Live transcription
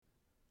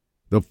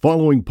The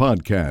following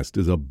podcast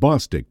is a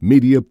Bostic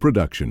Media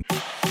production.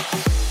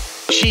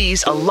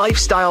 She's a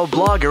lifestyle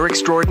blogger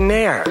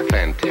extraordinaire.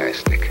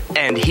 Fantastic.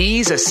 And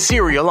he's a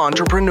serial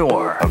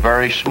entrepreneur. A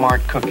very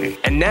smart cookie.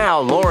 And now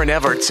Lauren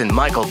Everts and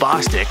Michael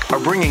Bostic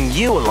are bringing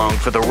you along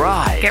for the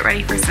ride. Get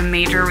ready for some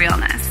major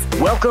realness.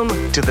 Welcome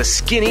to the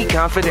Skinny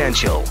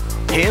Confidential.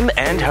 Him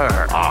and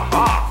her.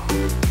 Aha!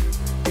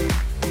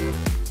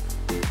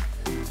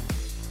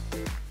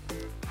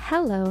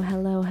 Hello,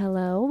 hello,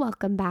 hello.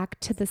 Welcome back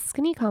to the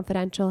Skinny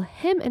Confidential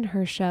Him and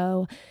Her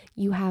show.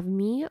 You have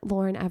me,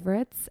 Lauren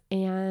Everts,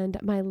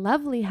 and my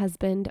lovely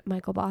husband,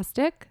 Michael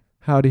Bostic.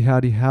 Howdy,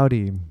 howdy,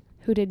 howdy.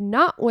 Who did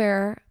not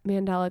wear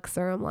Mandelic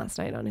serum last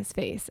night on his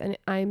face. And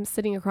I'm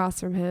sitting across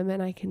from him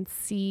and I can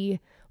see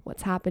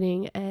what's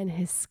happening and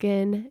his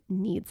skin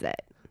needs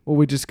it. Well,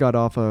 we just got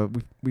off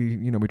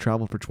we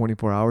traveled for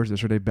 24 hours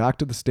yesterday, back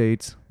to the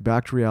States,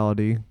 back to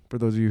reality. For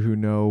those of you who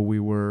know, we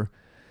were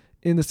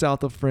in the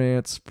south of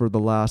France for the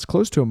last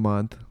close to a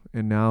month,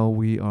 and now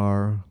we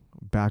are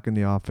back in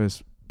the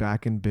office,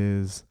 back in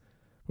biz.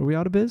 Were we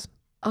out of biz?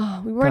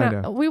 Oh, we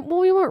weren't. We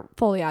weren't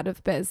fully out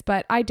of biz,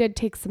 but I did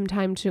take some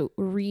time to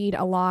read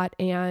a lot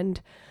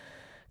and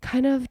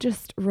kind of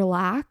just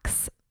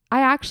relax.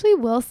 I actually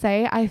will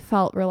say I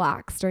felt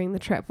relaxed during the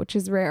trip, which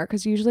is rare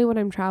because usually when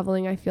I'm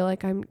traveling, I feel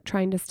like I'm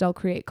trying to still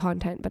create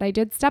content. But I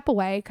did step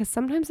away because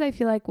sometimes I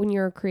feel like when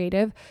you're a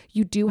creative,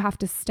 you do have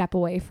to step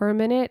away for a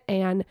minute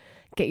and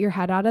get your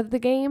head out of the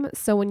game.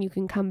 So when you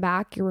can come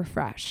back, you're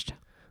refreshed.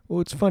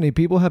 Well, it's funny.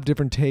 People have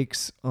different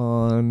takes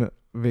on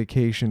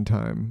vacation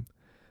time.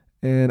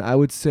 And I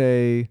would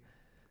say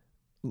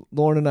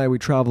Lauren and I, we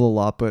travel a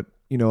lot, but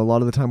a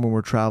lot of the time when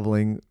we're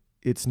traveling,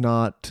 it's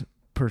not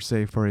per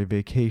se for a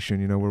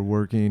vacation. We're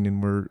working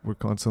and we're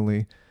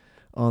constantly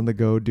on the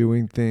go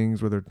doing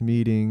things, whether it's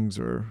meetings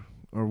or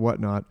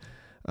whatnot.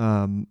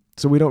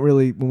 So we don't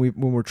really,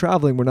 when we're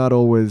traveling, we're not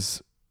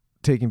always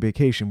taking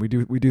vacation. We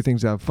do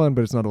things to have fun,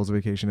 but it's not always a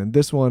vacation. And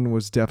this one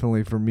was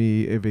definitely for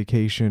me a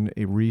vacation,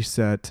 a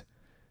reset.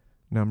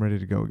 Now I'm ready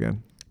to go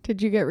again.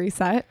 Did you get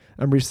reset?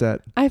 I'm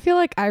reset. I feel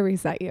like I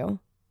reset you.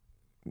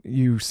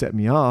 You set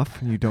me off.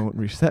 You don't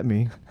reset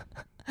me.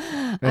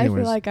 Anyways, I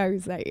feel like I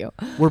reset you.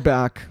 We're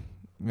back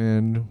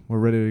and we're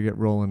ready to get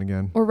rolling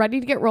again. We're ready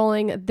to get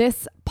rolling.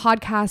 This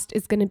podcast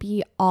is going to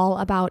be all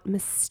about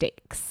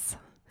mistakes.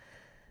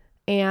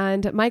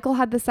 And Michael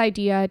had this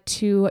idea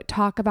to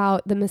talk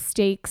about the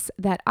mistakes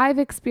that I've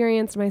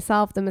experienced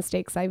myself, the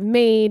mistakes I've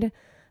made,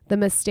 the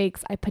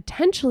mistakes I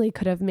potentially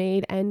could have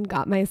made and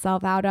got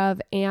myself out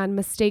of, and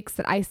mistakes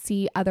that I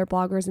see other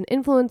bloggers and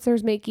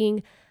influencers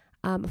making.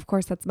 Of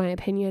course, that's my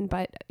opinion,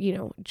 but,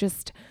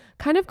 just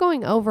kind of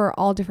going over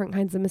all different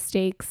kinds of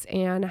mistakes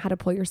and how to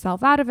pull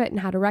yourself out of it and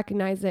how to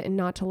recognize it and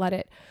not to let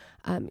it,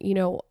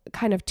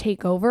 kind of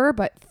take over,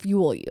 but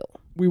fuel you.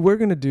 We were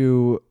going to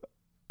do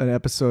an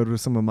episode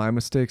with some of my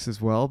mistakes as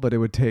well, but it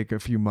would take a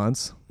few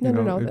months.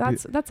 No.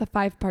 That's a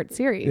 5-part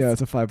series. Yeah,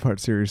 it's a 5-part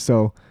series.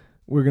 So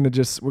we're going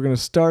to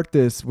start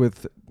this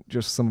with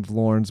just some of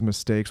Lauren's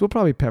mistakes. We'll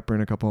probably pepper in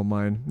a couple of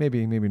mine.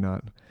 Maybe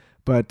not.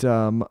 But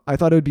I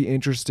thought it would be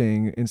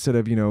interesting, instead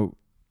of,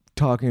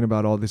 talking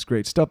about all this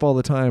great stuff all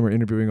the time or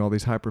interviewing all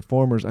these high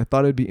performers, I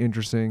thought it'd be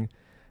interesting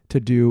to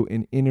do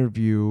an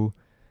interview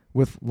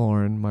with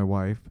Lauren, my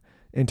wife,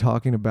 and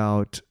talking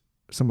about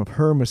some of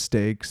her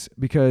mistakes,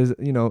 because,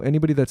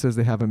 anybody that says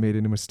they haven't made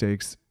any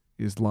mistakes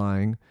is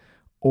lying,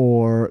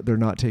 or they're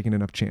not taking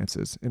enough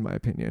chances, in my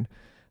opinion.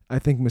 I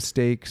think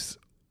mistakes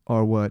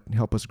are what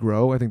help us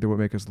grow. I think they're what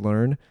make us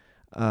learn.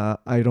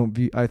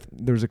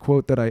 There's a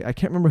quote that I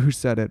can't remember who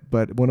said it,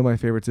 but one of my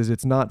favorites is,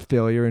 it's not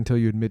failure until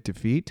you admit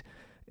defeat.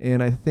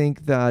 And I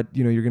think that,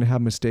 you're going to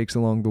have mistakes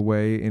along the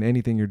way in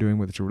anything you're doing,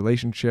 whether it's your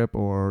relationship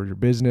or your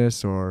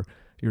business or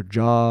your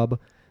job.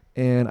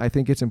 And I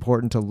think it's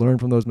important to learn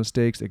from those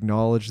mistakes,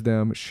 acknowledge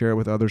them, share it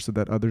with others so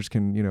that others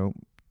can,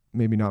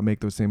 maybe not make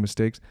those same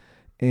mistakes.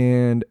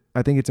 And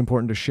I think it's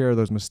important to share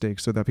those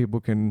mistakes so that people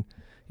can,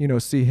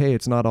 see, hey,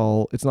 it's not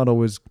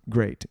always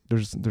great.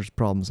 There's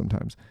problems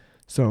sometimes.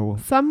 So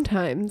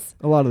sometimes,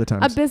 a lot of the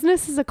times, a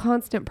business is a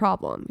constant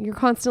problem. You're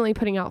constantly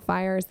putting out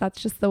fires. That's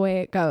just the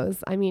way it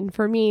goes. I mean,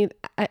 for me,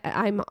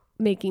 I'm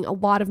making a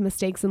lot of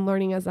mistakes and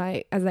learning as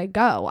I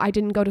go. I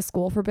didn't go to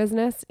school for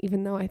business,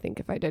 even though I think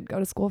if I did go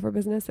to school for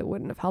business, it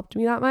wouldn't have helped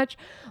me that much.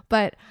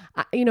 But,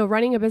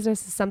 running a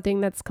business is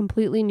something that's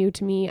completely new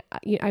to me.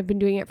 I've been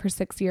doing it for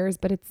 6 years,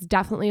 but it's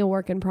definitely a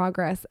work in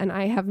progress. And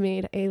I have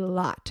made a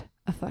lot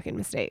of fucking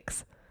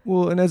mistakes.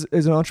 Well, and as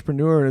an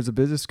entrepreneur, as a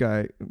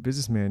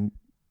businessman,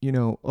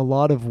 a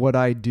lot of what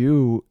I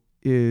do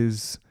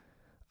is,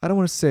 I don't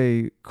want to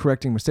say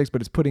correcting mistakes,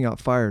 but it's putting out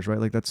fires, right?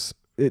 Like it's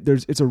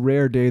a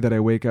rare day that I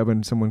wake up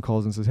and someone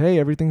calls and says, hey,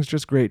 everything's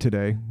just great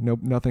today. Nope,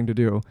 nothing to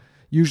do.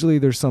 Usually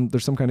there's some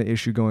kind of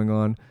issue going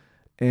on,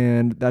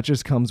 and that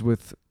just comes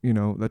with,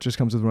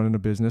 running a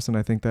business. And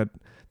I think that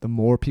the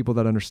more people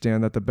that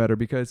understand that, the better,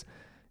 because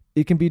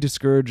it can be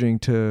discouraging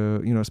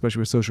to, especially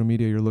with social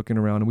media, you're looking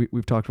around, and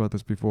we've talked about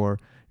this before.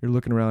 You're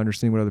looking around, you're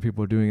seeing what other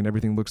people are doing, and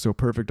everything looks so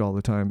perfect all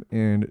the time.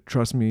 And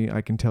trust me,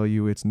 I can tell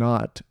you it's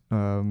not.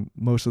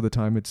 Most of the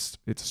time it's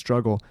a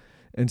struggle.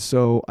 And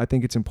so I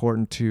think it's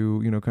important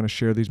to, kind of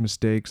share these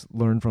mistakes,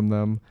 learn from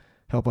them,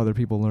 help other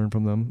people learn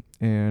from them,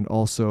 and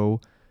also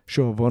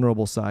show a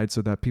vulnerable side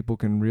so that people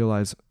can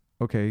realize,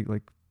 okay,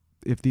 like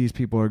if these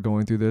people are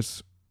going through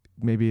this,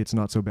 maybe it's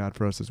not so bad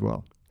for us as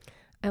well.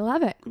 I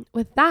love it.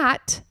 With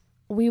that,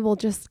 we will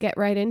just get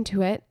right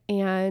into it.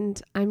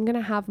 And I'm going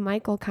to have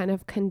Michael kind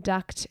of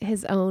conduct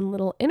his own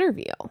little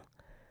interview.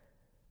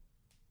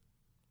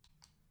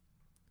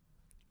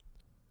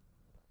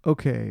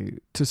 Okay,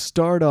 to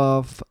start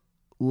off,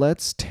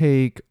 let's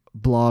take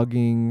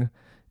blogging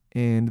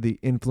and the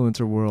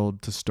influencer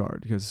world to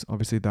start, because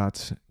obviously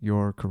that's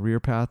your career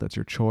path, that's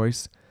your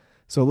choice.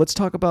 So let's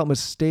talk about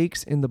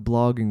mistakes in the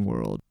blogging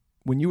world.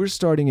 When you were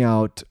starting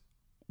out,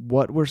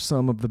 what were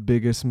some of the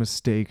biggest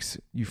mistakes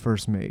you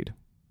first made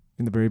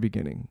in the very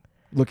beginning,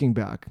 looking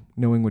back,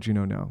 knowing what you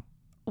know now?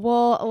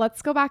 Well,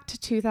 let's go back to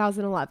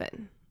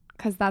 2011,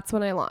 because that's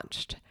when I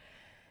launched.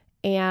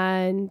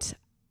 And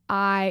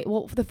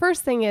the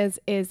first thing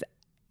is,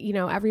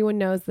 everyone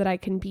knows that I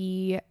can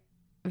be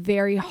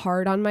very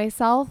hard on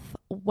myself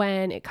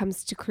when it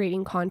comes to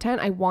creating content.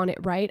 I want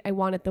it right. I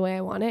want it the way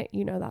I want it.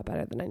 You know that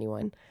better than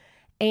anyone.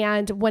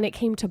 And when it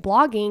came to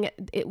blogging,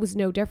 it was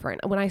no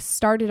different. When I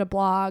started a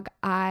blog,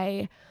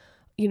 I,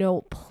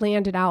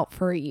 planned it out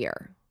for a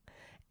year.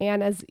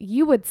 And as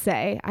you would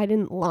say, I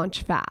didn't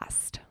launch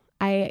fast.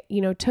 I,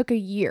 took a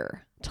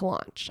year to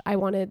launch. I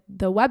wanted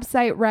the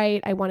website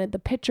right. I wanted the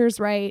pictures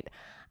right.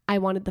 I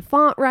wanted the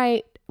font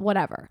right,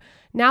 whatever.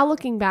 Now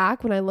looking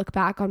back, when I look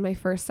back on my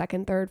first,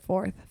 second, third,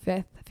 fourth,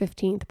 fifth,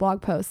 15th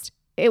blog post,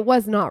 it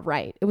was not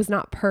right. It was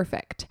not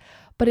perfect.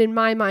 But in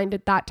my mind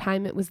at that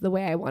time, it was the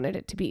way I wanted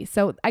it to be.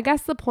 So I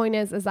guess the point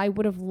is I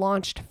would have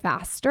launched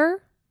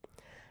faster.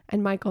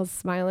 And Michael's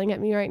smiling at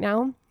me right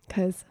now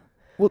because...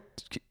 Well,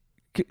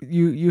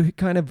 you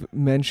kind of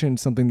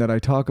mentioned something that I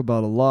talk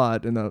about a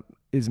lot and that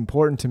is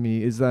important to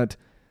me, is that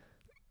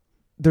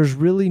there's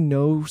really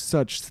no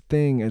such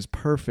thing as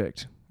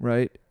perfect,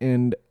 right?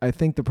 And I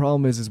think the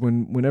problem is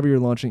whenever you're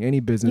launching any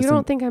business... You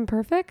don't think I'm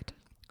perfect?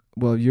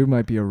 Well, you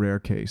might be a rare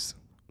case.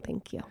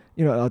 Thank you.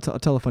 I'll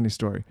tell a funny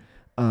story.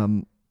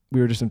 We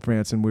were just in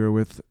France and we were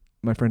with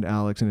my friend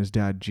Alex and his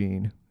dad,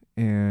 Gene.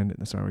 And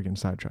sorry, we're getting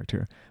sidetracked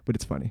here, but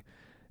it's funny.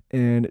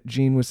 And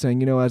Gene was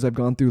saying, as I've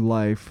gone through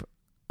life,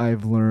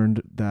 I've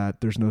learned that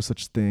there's no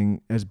such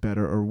thing as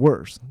better or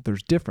worse.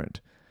 There's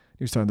different.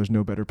 He was talking, there's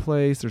no better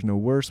place. There's no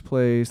worse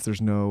place.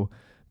 There's no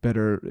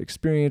better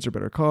experience or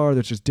better car.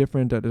 That's just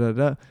different. Da, da, da,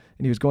 da.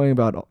 And he was going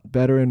about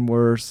better and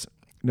worse,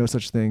 no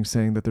such thing,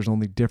 saying that there's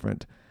only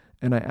different.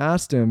 And I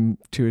asked him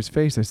to his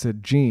face, I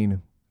said,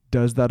 Gene,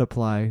 does that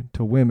apply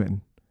to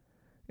women?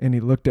 And he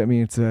looked at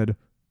me and said,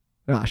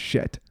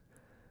 shit.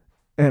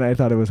 And I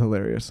thought it was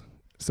hilarious.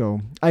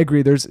 So I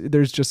agree. There's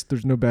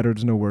no better,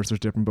 there's no worse, there's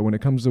different. But when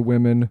it comes to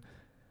women,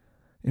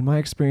 in my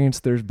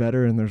experience, there's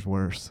better and there's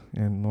worse.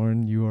 And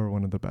Lauren, you are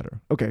one of the better.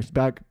 Okay,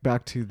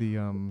 back to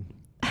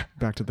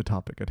the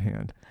topic at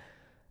hand.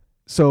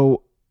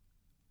 So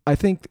I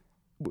think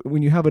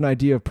when you have an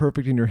idea of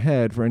perfect in your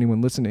head, for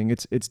anyone listening,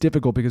 it's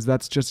difficult because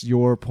that's just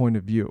your point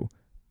of view.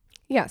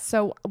 Yeah.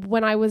 So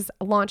when I was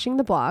launching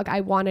the blog,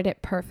 I wanted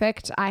it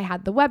perfect. I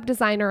had the web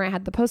designer, I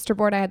had the poster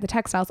board, I had the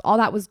textiles. All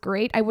that was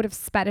great. I would have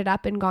sped it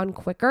up and gone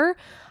quicker.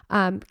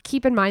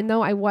 Keep in mind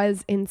though, I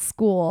was in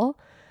school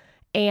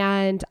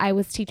and I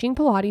was teaching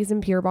Pilates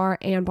and Pure Barre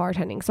and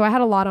bartending. So I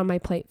had a lot on my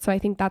plate. So I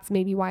think that's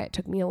maybe why it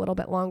took me a little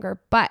bit longer,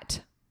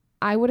 but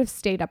I would have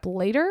stayed up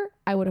later.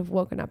 I would have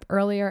woken up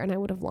earlier and I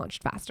would have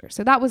launched faster.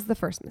 So that was the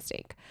first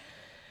mistake.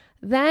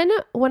 Then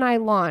when I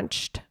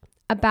launched,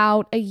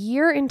 about a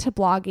year into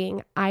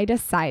blogging, I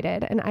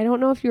decided, and I don't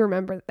know if you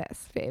remember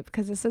this, Fabe,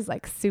 because this is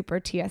like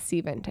super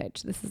TSC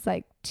vintage. This is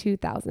like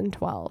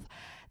 2012,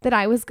 that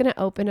I was going to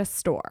open a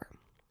store.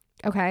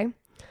 Okay.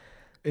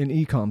 An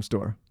e-com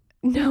store.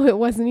 No, it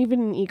wasn't even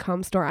an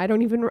e-com store.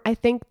 I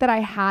think that I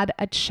had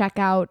a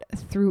checkout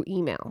through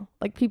email.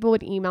 Like people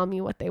would email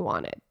me what they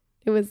wanted.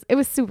 It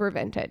was super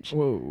vintage.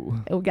 Whoa.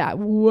 Oh God.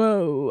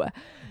 Whoa.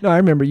 No, I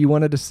remember you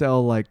wanted to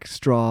sell like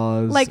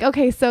straws. Like,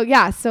 okay. So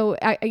yeah. So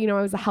I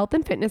was a health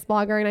and fitness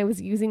blogger and I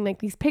was using like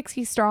these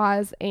Pixie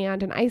straws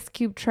and an ice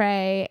cube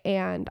tray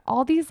and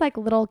all these like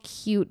little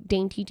cute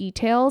dainty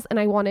details. And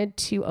I wanted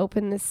to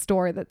open this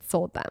store that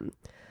sold them.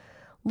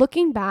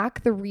 Looking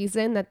back, the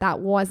reason that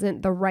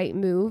wasn't the right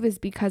move is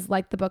because,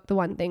 like the book The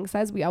One Thing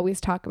says, we always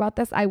talk about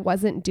this, I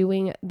wasn't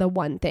doing the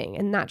one thing.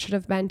 And that should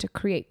have been to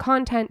create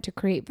content, to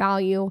create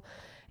value,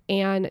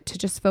 and to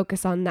just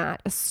focus on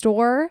that. A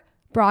store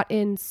brought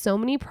in so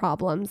many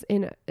problems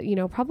in,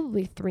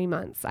 probably 3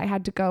 months. I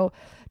had to go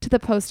to the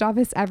post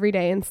office every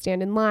day and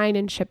stand in line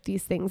and ship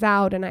these things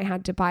out. And I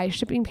had to buy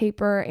shipping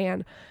paper.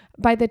 And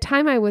by the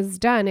time I was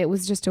done, it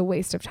was just a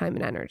waste of time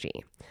and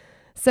energy.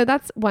 So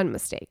that's one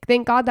mistake.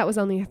 Thank God that was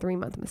only a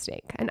 3-month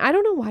mistake. And I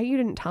don't know why you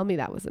didn't tell me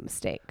that was a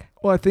mistake.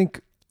 Well, I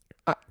think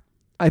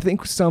I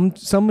think some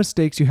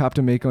mistakes you have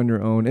to make on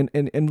your own,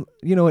 and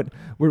you know what,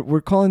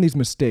 we're calling these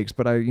mistakes,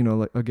 but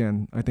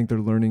again, I think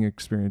they're learning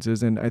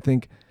experiences, and I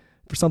think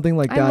for something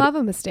like that, I love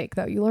a mistake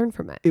though. You learn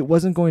from it. It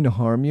wasn't going to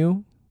harm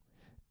you,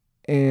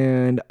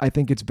 and I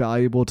think it's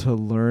valuable to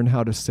learn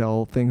how to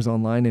sell things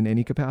online in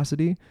any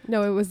capacity.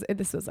 No,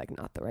 this was like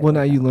not the right. Well, way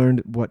now you though.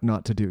 learned what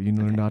not to do. You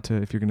learned not to,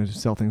 if you're going to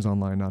sell things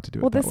online, not to do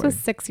it. Well, that this way. was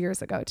 6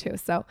 years ago too,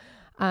 so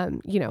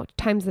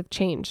times have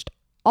changed.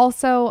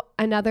 Also,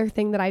 another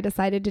thing that I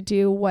decided to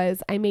do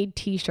was I made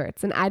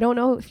t-shirts, and I don't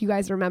know if you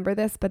guys remember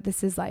this, but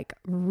this is like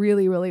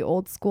really, really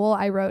old school.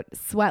 I wrote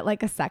 "Sweat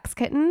Like a Sex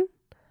Kitten"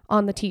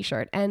 on the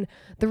t-shirt. And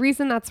the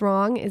reason that's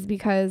wrong is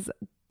because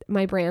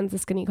my brand's The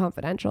Skinny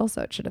Confidential,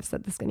 so it should have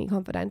said The Skinny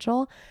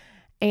Confidential.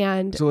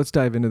 And so let's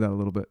dive into that a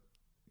little bit.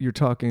 You're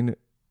talking,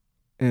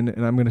 and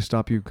I'm going to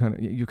stop you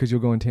because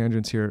you'll go in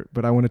tangents here,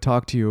 but I want to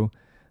talk to you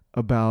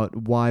about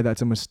why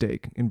that's a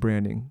mistake in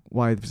branding.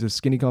 Why The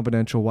Skinny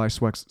Confidential, why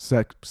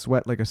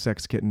Sweat Like a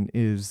Sex Kitten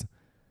is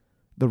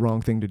the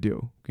wrong thing to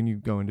do. Can you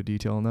go into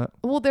detail on that?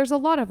 Well, there's a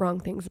lot of wrong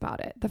things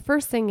about it. The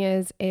first thing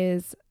is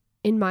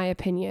in my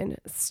opinion,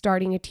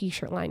 starting a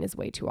t-shirt line is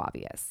way too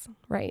obvious,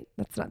 right?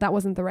 That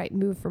wasn't the right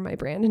move for my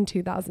brand in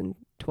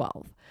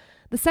 2012.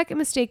 The second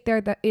mistake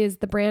there is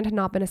the brand had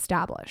not been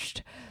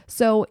established.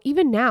 So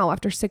even now,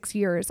 after 6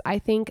 years, I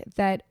think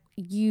that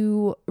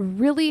you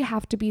really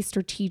have to be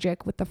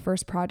strategic with the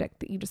first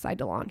product that you decide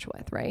to launch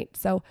with, right?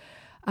 So,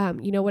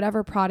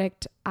 whatever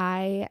product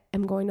I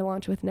am going to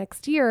launch with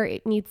next year,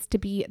 it needs to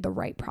be the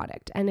right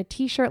product. And a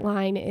t-shirt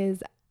line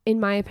is, in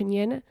my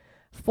opinion,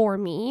 for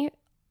me,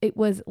 it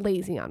was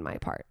lazy on my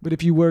part. But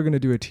if you were going to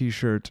do a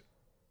t-shirt,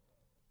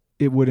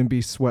 it wouldn't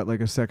be Sweat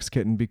Like a Sex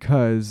Kitten,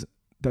 because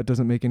that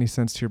doesn't make any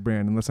sense to your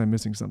brand unless I'm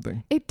missing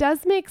something. It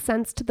does make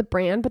sense to the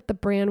brand, but the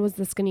brand was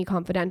The Skinny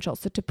Confidential.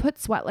 So to put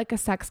Sweat Like a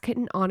Sex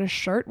Kitten on a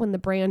shirt when the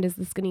brand is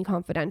The Skinny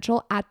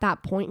Confidential at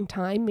that point in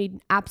time made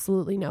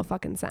absolutely no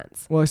fucking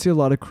sense. Well, I see a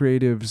lot of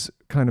creatives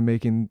kind of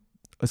making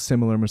a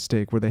similar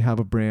mistake where they have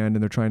a brand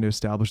and they're trying to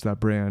establish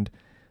that brand,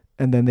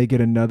 and then they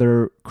get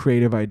another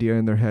creative idea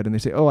in their head and they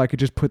say, oh, I could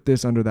just put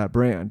this under that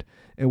brand.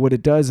 And what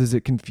it does is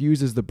it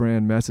confuses the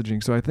brand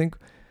messaging. So I think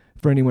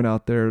for anyone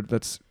out there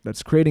that's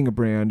creating a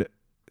brand,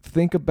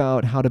 think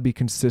about how to be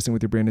consistent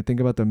with your brand and think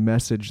about the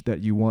message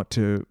that you want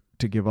to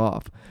give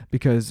off.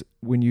 Because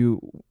when you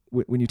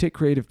take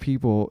creative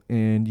people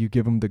and you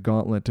give them the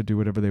gauntlet to do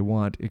whatever they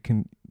want, it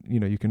can,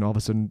 you can all of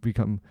a sudden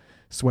become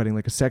sweating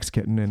like a sex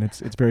kitten, and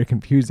it's very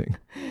confusing.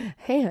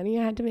 Hey, honey,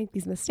 I had to make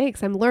these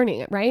mistakes. I'm learning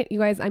it, right? You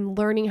guys, I'm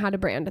learning how to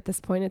brand at this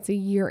point. It's a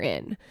year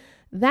in.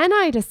 Then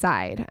I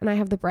decide, and I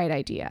have the bright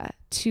idea,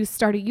 to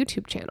start a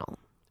YouTube channel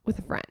with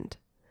a friend.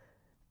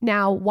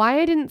 Now, why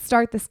I didn't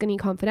start the Skinny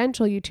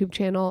Confidential YouTube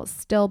channel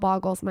still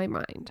boggles my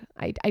mind.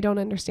 I don't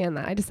understand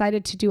that. I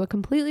decided to do a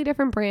completely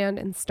different brand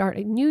and start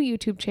a new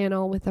YouTube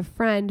channel with a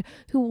friend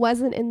who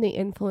wasn't in the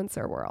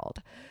influencer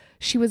world.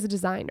 She was a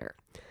designer.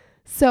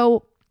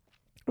 So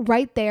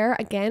right there,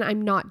 again,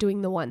 I'm not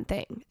doing the one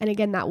thing. And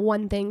again, that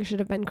one thing should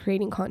have been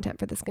creating content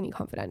for the Skinny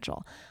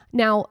Confidential.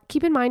 Now,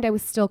 keep in mind, I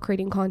was still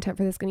creating content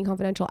for the Skinny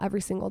Confidential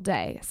every single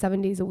day,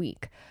 7 days a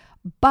week.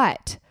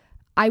 But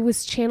I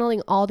was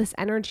channeling all this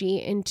energy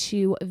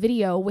into a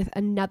video with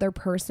another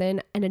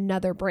person and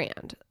another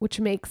brand,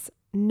 which makes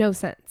no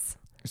sense.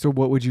 So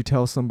what would you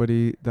tell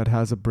somebody that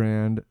has a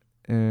brand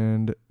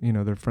and,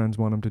 their friends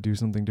want them to do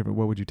something different?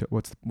 What would you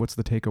what's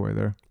the takeaway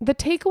there? The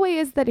takeaway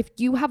is that if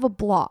you have a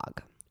blog,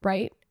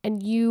 right,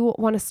 and you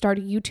want to start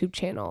a YouTube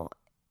channel,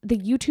 the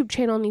YouTube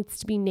channel needs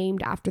to be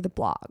named after the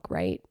blog,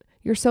 right?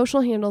 Your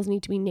social handles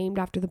need to be named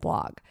after the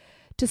blog.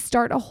 To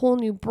start a whole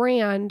new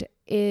brand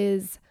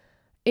is,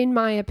 in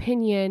my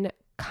opinion,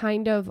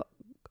 kind of,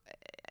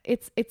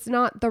 it's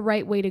not the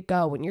right way to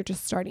go when you're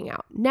just starting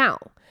out. Now,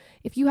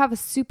 if you have a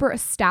super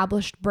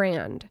established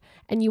brand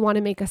and you want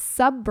to make a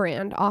sub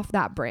brand off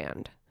that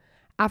brand,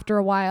 after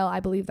a while, I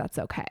believe that's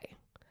okay.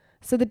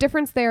 So the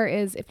difference there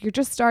is if you're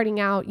just starting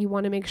out, you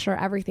want to make sure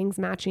everything's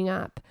matching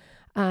up.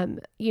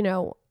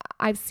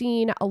 I've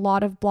seen a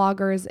lot of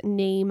bloggers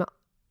name,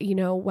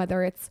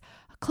 whether it's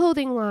a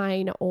clothing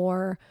line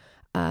or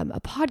a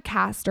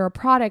podcast or a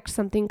product,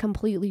 something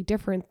completely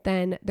different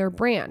than their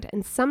brand.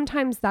 And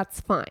sometimes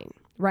that's fine,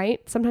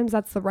 right? Sometimes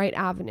that's the right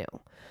avenue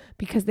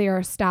because they are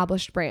an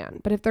established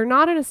brand. But if they're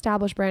not an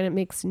established brand, it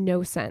makes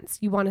no sense.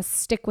 You want to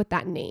stick with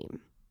that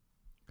name.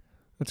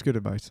 That's good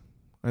advice.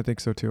 I think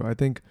so too. I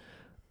think,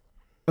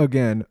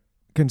 again,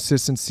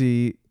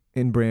 consistency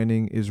in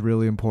branding is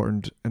really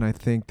important. And I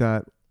think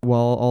that while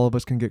all of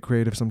us can get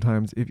creative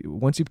sometimes,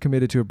 once you've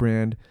committed to a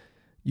brand,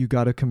 you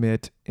got to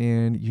commit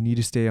and you need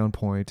to stay on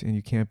point and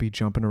you can't be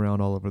jumping around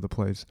all over the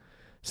place.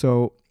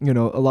 So, a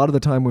lot of the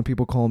time when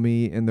people call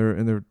me and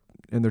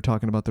they're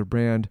talking about their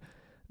brand,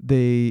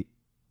 they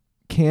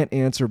can't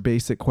answer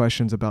basic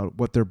questions about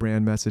what their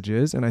brand message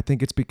is. And I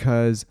think it's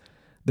because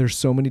there's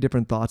so many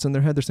different thoughts in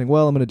their head. They're saying,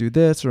 well, I'm going to do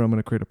this, or I'm going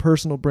to create a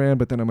personal brand,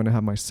 but then I'm going to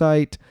have my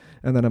site,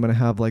 and then I'm going to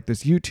have like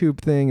this YouTube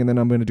thing, and then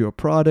I'm going to do a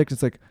product.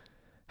 It's like,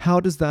 how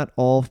does that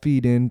all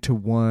feed into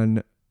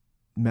one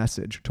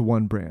message, to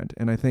one brand.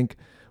 And I think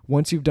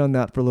once you've done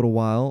that for a little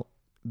while,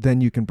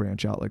 then you can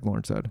branch out, like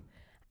Lauren said.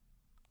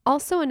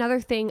 Also,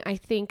 another thing I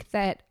think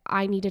that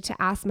I needed to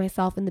ask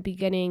myself in the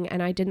beginning,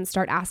 and I didn't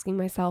start asking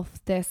myself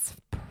this,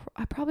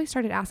 I probably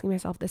started asking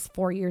myself this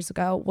 4 years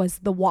ago, was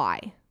the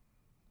why,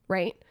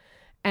 right?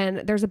 And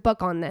there's a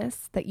book on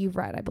this that you've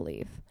read, I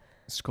believe.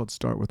 It's called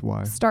Start With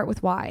Why. Start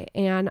With Why.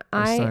 And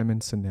By Simon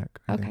Sinek.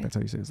 I think that's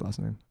how you say his last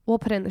name. We'll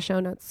put it in the show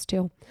notes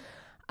too.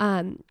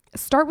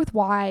 Start With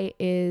Why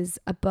is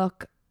a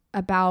book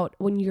about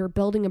when you're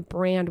building a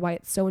brand, why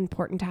it's so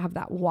important to have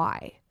that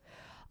why.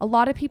 A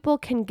lot of people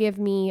can give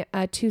me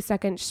a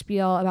 2-second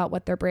spiel about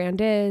what their brand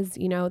is.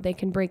 You know, they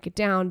can break it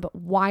down, but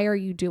why are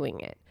you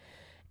doing it?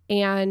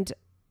 And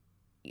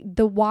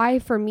the why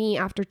for me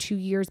after 2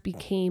 years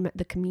became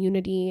the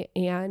community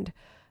and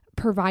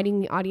providing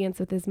the audience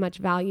with as much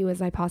value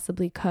as I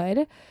possibly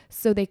could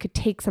so they could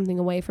take something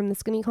away from the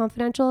Skinny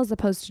Confidential as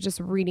opposed to just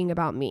reading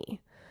about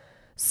me.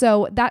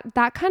 So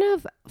that kind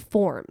of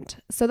formed.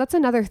 So that's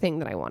another thing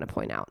that I want to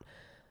point out.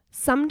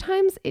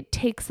 Sometimes it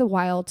takes a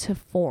while to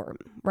form,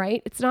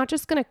 right? It's not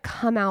just going to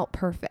come out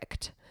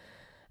perfect.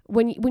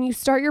 When you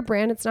start your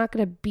brand, it's not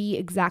going to be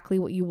exactly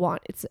what you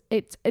want.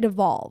 It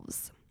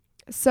evolves.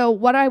 So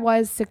what I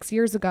was 6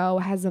 years ago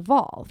has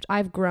evolved.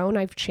 I've grown,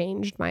 I've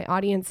changed, my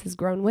audience has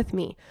grown with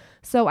me.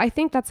 So I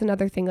think that's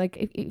another thing. Like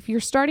if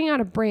you're starting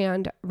out a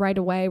brand right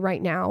away,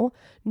 right now,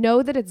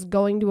 know that it's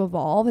going to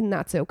evolve and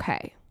that's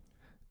okay.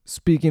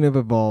 Speaking of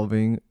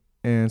evolving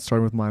and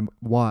starting with my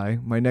why,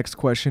 my next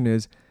question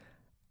is,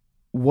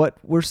 what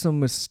were some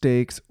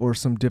mistakes or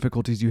some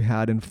difficulties you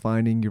had in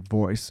finding your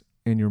voice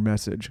and your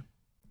message?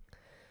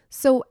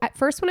 So at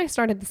first, when I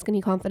started the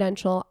Skinny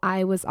Confidential,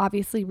 I was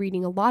obviously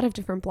reading a lot of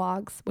different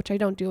blogs, which I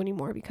don't do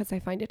anymore because I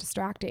find it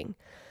distracting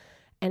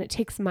and it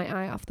takes my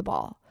eye off the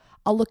ball.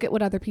 I'll look at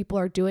what other people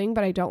are doing,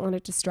 but I don't want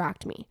it to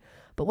distract me.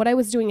 But what I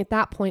was doing at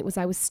that point was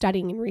I was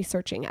studying and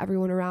researching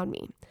everyone around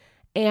me.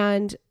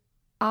 And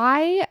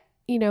I,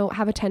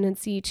 have a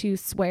tendency to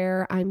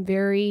swear. I'm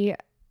very,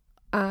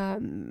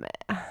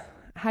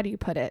 how do you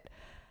put it?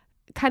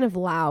 Kind of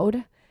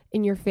loud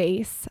in your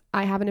face.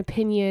 I have an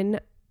opinion.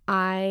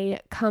 I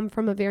come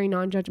from a very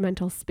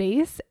non-judgmental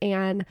space,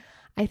 and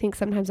I think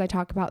sometimes I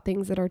talk about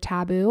things that are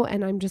taboo,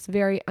 and I'm just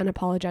very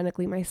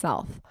unapologetically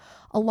myself.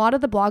 A lot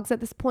of the blogs at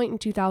this point in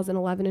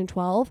 2011 and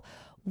 12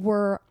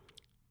 were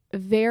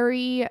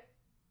very,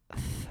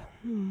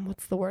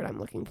 what's the word I'm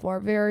looking for?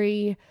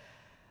 Very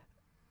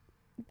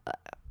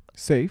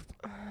safe.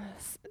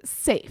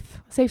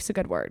 Safe's a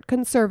good word.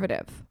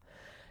 Conservative.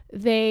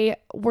 They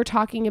were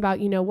talking about,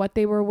 what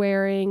they were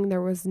wearing.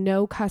 There was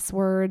no cuss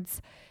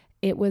words.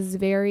 It was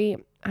very,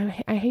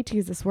 I hate to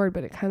use this word,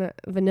 but it kind of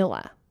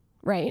vanilla,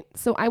 right?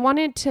 So I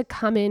wanted to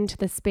come into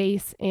the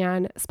space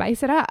and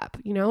spice it up,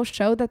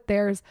 show that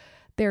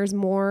there's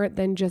more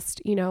than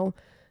just,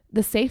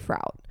 the safe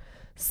route.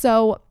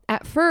 So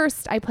at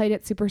first I played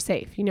it super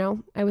safe.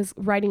 I was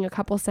writing a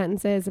couple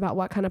sentences about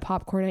what kind of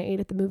popcorn I ate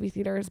at the movie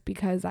theaters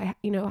because I,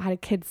 had a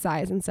kid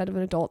size instead of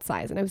an adult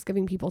size, and I was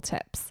giving people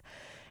tips.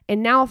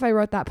 And now if I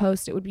wrote that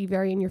post, it would be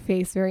very in your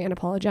face, very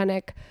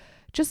unapologetic,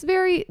 just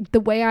very the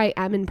way I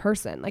am in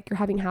person, like you're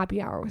having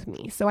happy hour with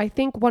me. So I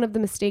think one of the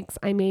mistakes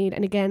I made,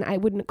 and again, I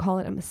wouldn't call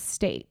it a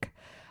mistake,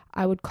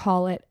 I would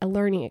call it a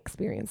learning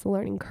experience, a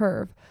learning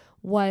curve,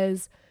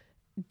 was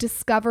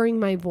discovering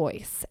my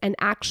voice and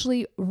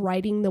actually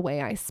writing the way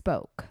I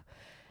spoke.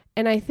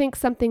 And I think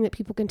something that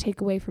people can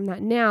take away from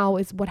that now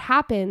is what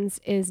happens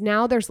is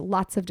now there's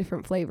lots of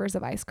different flavors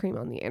of ice cream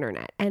on the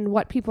internet. And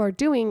what people are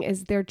doing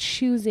is they're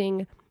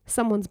choosing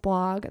someone's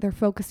blog, they're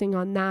focusing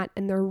on that,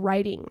 and they're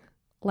writing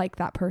like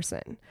that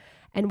person.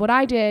 And what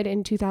I did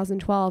in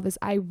 2012 is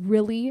I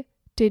really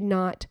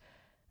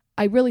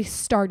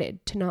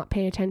started to not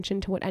pay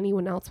attention to what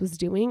anyone else was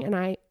doing, and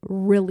I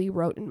really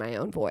wrote in my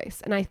own voice.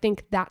 And I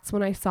think that's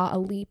when I saw a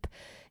leap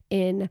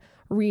in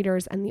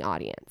readers and the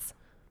audience.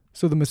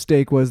 So the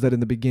mistake was that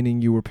in the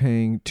beginning you were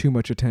paying too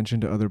much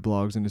attention to other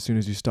blogs, and as soon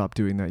as you stopped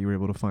doing that, you were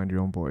able to find your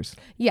own voice.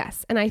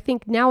 Yes, and I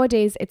think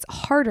nowadays it's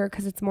harder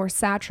because it's more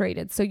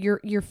saturated. So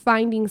you're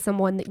finding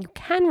someone that you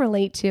can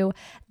relate to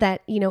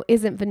that,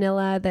 isn't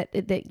vanilla,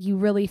 that you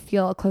really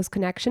feel a close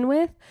connection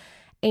with,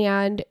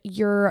 and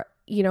you're,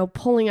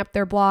 pulling up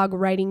their blog,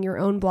 writing your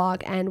own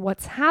blog, and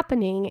what's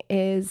happening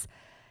is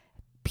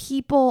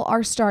people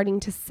are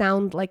starting to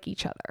sound like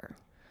each other.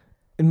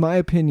 In my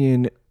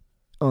opinion,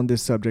 on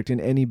this subject, in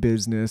any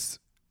business,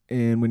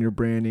 and when you're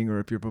branding, or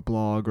if you have a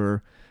blog,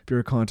 or if you're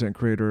a content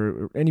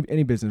creator, or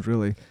any business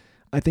really,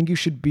 I think you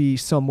should be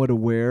somewhat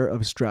aware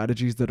of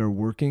strategies that are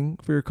working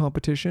for your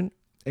competition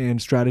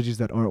and strategies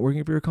that aren't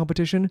working for your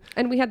competition.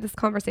 And we had this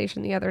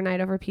conversation the other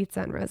night over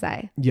pizza and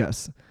rosé.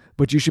 Yes,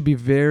 but you should be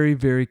very,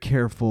 very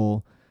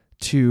careful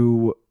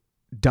to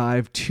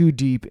dive too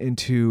deep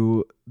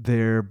into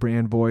their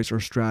brand voice or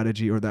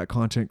strategy, or that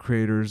content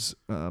creator's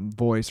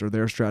voice or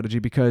their strategy,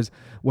 because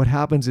what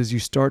happens is you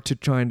start to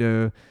trying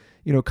to,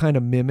 kind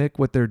of mimic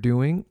what they're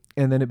doing,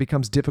 and then it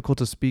becomes difficult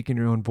to speak in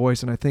your own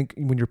voice. And I think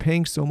when you're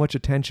paying so much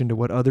attention to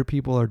what other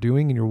people are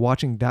doing and you're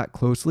watching that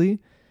closely,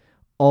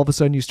 all of a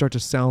sudden you start to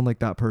sound like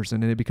that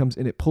person, and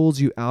it pulls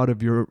you out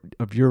of your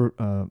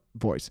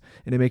voice,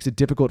 and it makes it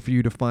difficult for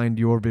you to find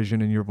your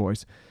vision and your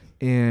voice.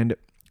 And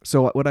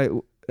so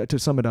to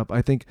sum it up,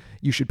 I think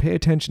you should pay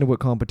attention to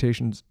what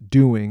competition's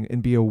doing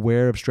and be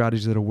aware of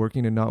strategies that are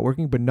working and not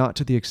working, but not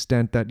to the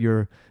extent that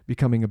you're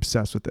becoming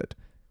obsessed with it.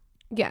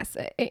 Yes.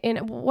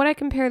 And what I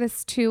compare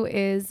this to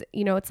is,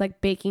 it's like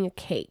baking a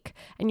cake,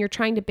 and you're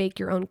trying to bake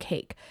your own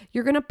cake.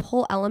 You're going to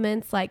pull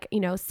elements like,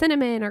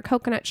 cinnamon or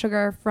coconut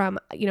sugar from,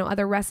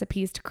 other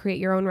recipes to create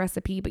your own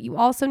recipe, but you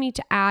also need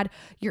to add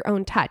your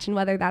own touch. And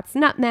whether that's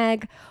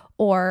nutmeg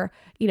or,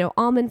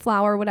 almond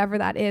flour, whatever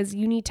that is,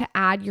 you need to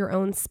add your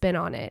own spin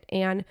on it.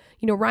 And,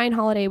 Ryan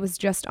Holiday was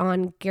just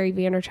on Gary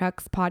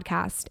Vaynerchuk's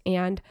podcast,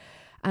 and,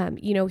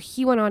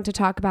 he went on to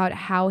talk about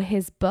how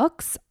his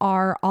books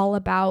are all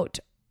about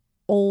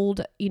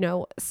old,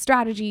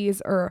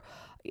 strategies, or,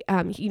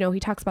 he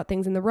talks about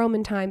things in the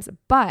Roman times,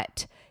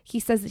 but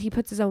he says that he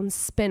puts his own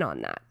spin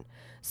on that.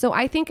 So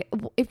I think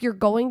if you're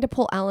going to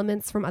pull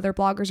elements from other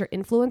bloggers or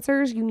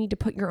influencers, you need to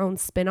put your own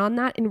spin on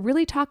that and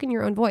really talk in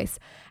your own voice.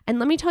 And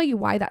let me tell you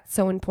why that's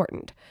so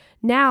important.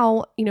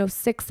 Now,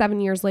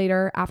 6-7 years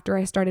later, after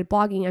I started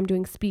blogging, I'm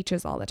doing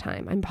speeches all the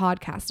time. I'm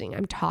podcasting,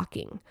 I'm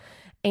talking.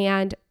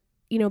 And,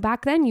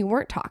 back then you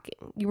weren't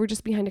talking. You were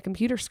just behind a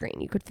computer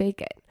screen. You could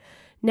fake it.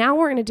 Now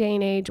we're in a day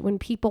and age when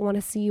people want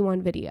to see you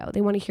on video.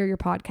 They want to hear your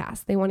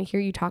podcast. They want to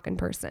hear you talk in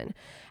person.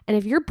 And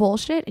if you're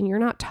bullshit and you're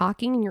not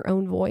talking in your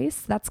own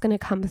voice, that's going to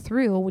come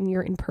through when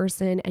you're in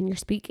person and you're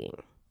speaking.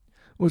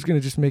 Well, it's going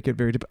to just make it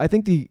very I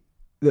think the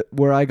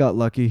where I got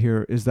lucky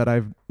here is that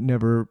I've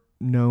never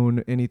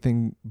known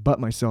anything but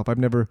myself.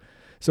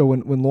 So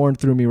when Lauren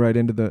threw me right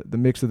into the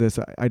mix of this,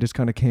 I just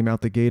kind of came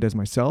out the gate as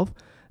myself.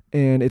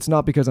 And it's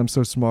not because I'm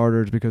so smart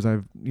or it's because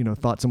I've,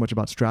 thought so much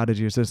about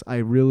strategy. It's just I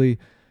really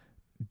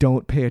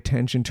don't pay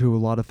attention to a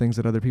lot of things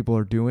that other people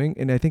are doing.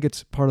 And I think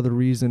it's part of the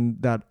reason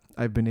that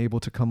I've been able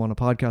to come on a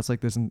podcast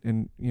like this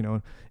and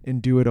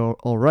do it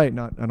all right.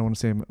 I don't want to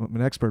say I'm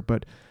an expert,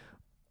 but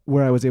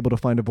where I was able to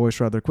find a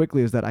voice rather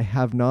quickly is that I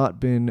have not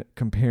been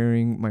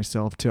comparing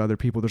myself to other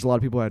people. There's a lot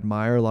of people I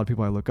admire, a lot of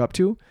people I look up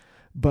to,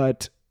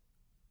 but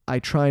I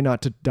try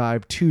not to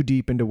dive too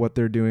deep into what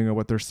they're doing or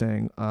what they're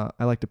saying.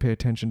 I like to pay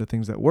attention to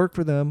things that work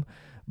for them,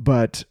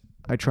 but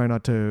I try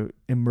not to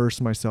immerse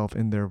myself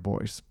in their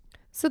voice.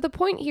 So the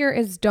point here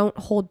is don't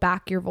hold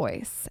back your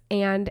voice.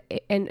 And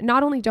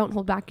not only don't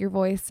hold back your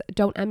voice,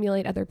 don't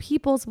emulate other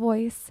people's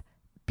voice.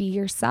 Be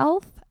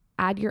yourself,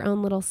 add your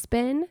own little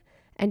spin,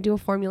 and do a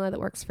formula that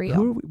works for you.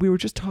 Who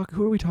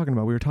are we talking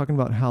about? We were talking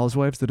about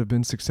housewives that have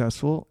been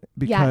successful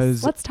because...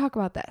 Yes, let's talk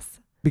about this.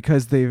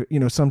 Because they,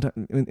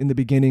 sometimes in the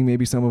beginning,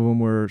 maybe some of them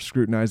were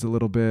scrutinized a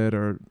little bit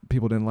or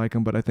people didn't like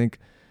them. But I think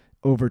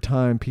over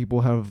time,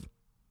 people have...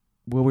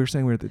 Well, we were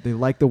saying they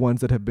like the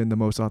ones that have been the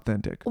most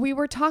authentic. We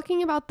were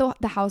talking about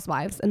the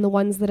housewives and the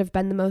ones that have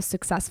been the most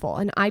successful.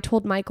 And I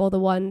told Michael the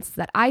ones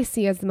that I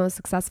see as the most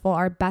successful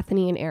are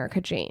Bethany and Erica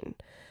Jane.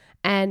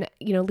 And,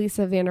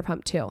 Lisa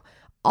Vanderpump too.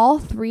 All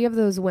three of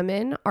those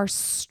women are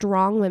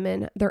strong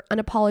women. They're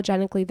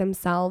unapologetically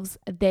themselves.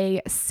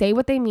 They say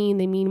what they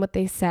mean what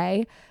they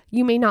say.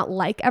 You may not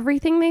like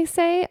everything they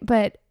say,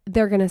 but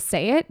they're going to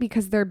say it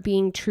because they're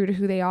being true to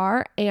who they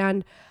are.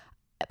 And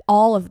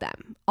all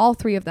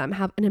three of them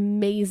have an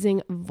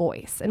amazing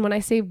voice. And when I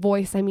say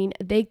voice, I mean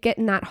they get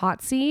in that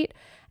hot seat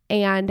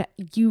and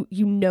you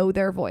know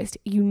their voice,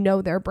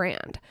 their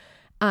brand.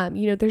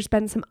 There's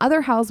been some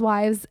other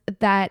housewives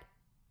that,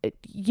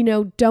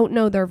 don't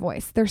know their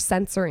voice. They're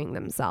censoring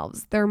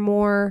themselves. They're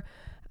more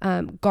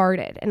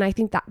guarded. And I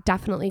think that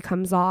definitely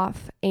comes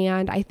off.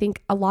 And I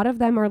think a lot of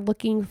them are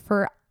looking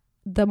for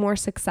the more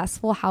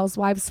successful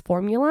housewives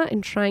formula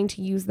and trying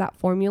to use that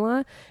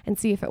formula and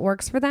see if it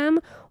works for them,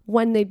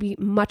 when they'd be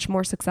much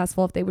more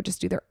successful if they would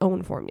just do their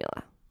own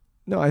formula.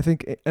 No, I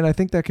think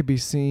that could be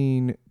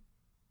seen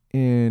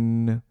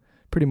in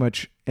pretty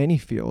much any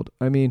field.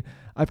 I mean,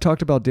 I've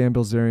talked about Dan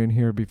Bilzerian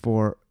here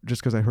before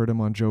just because I heard him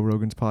on Joe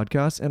Rogan's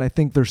podcast. And I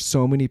think there's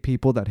so many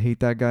people that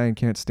hate that guy and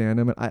can't stand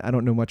him. And I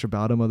don't know much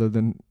about him other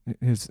than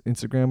his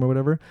Instagram or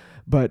whatever.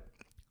 But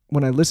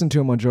when I listened to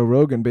him on Joe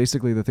Rogan,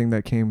 basically the thing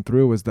that came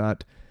through was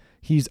that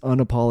he's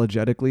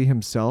unapologetically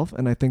himself.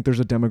 And I think there's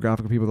a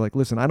demographic of people like,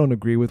 listen, I don't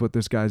agree with what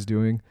this guy's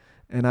doing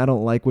and I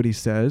don't like what he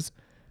says,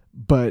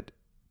 but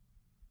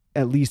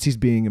at least he's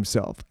being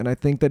himself. And I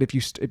think that if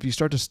you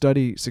start to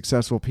study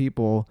successful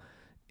people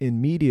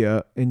in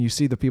media and you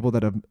see the people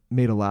that have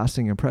made a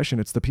lasting impression,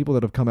 it's the people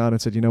that have come out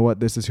and said, you know what,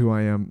 this is who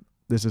I am.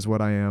 This is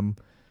what I am.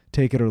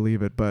 Take it or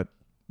leave it, but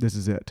this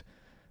is it.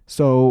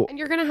 So, and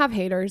you're going to have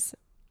haters.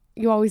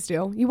 You always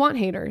do. You want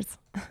haters.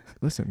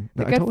 Listen,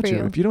 I told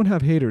you, if you don't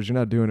have haters, you're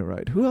not doing it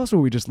right. Who else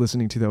were we just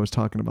listening to that was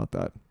talking about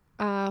that?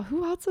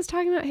 Who else was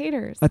talking about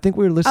haters? I think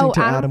we were listening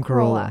to Adam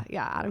Carolla.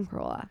 Yeah, Adam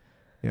Carolla.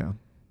 Yeah.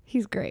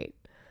 He's great.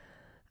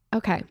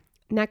 Okay,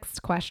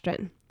 next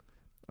question.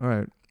 All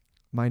right.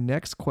 My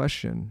next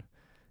question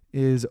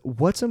is,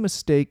 what's a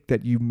mistake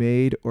that you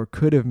made or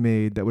could have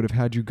made that would have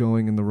had you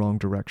going in the wrong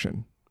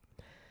direction?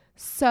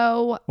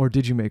 Or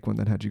did you make one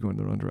that had you go in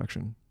the wrong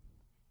direction?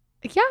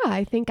 Yeah,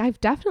 I think I've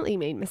definitely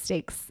made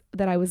mistakes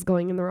that I was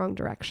going in the wrong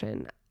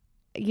direction.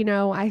 You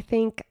know, I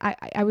think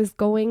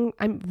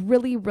I'm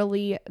really,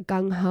 really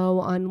gung-ho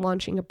on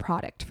launching a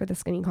product for the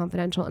Skinny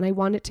Confidential, and I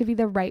want it to be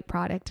the right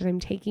product, and I'm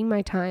taking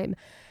my time.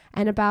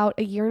 And about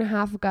a year and a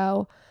half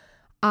ago,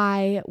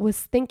 I was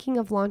thinking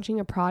of launching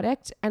a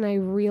product, and I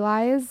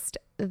realized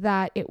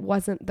that it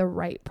wasn't the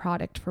right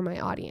product for my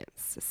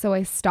audience. So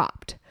I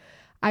stopped.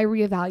 I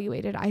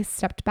reevaluated. I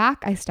stepped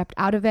back. I stepped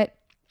out of it.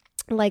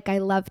 Like I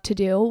love to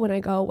do when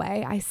I go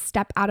away, I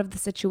step out of the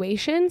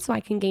situation so I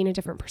can gain a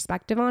different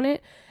perspective on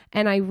it.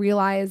 And I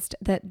realized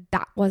that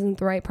that wasn't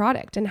the right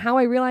product. And how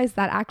I realized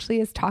that actually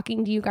is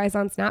talking to you guys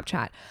on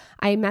Snapchat.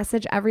 I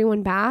message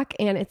everyone back,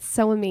 and it's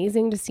so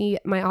amazing to see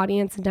my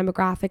audience and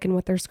demographic and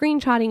what they're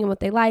screenshotting and what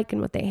they like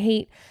and what they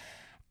hate.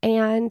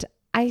 And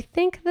I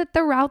think that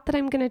the route that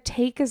I'm going to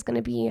take is going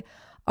to be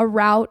a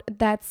route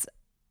that's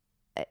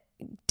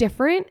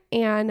different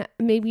and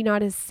maybe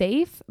not as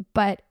safe,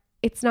 but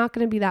it's not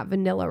going to be that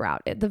vanilla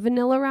route. The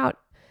vanilla route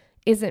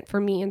isn't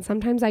for me. And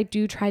sometimes I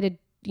do try to,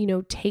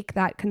 take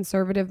that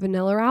conservative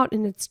vanilla route,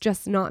 and it's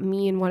just not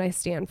me and what I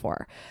stand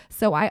for.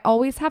 So I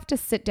always have to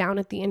sit down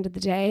at the end of the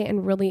day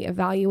and really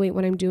evaluate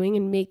what I'm doing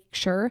and make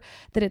sure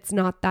that it's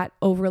not that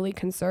overly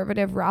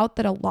conservative route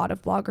that a lot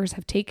of bloggers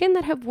have taken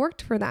that have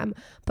worked for them,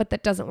 but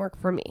that doesn't work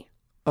for me.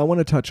 I want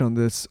to touch on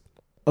this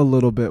a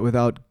little bit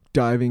without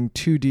diving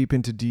too deep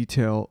into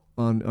detail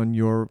on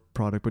your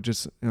product, but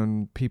just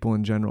on people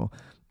in general.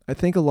 I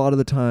think a lot of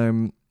the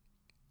time,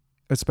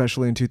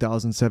 especially in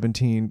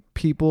 2017,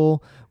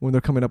 people, when they're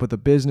coming up with a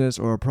business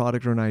or a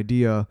product or an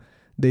idea,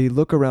 they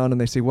look around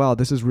and they say, wow,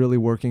 this is really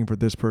working for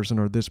this person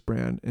or this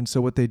brand. And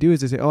so what they do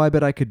is they say, oh, I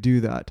bet I could do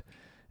that.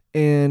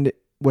 And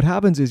what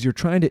happens is you're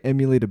trying to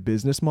emulate a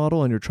business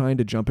model and you're trying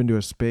to jump into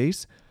a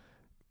space.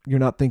 You're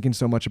not thinking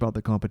so much about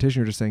the competition.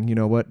 You're just saying, you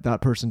know what,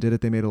 that person did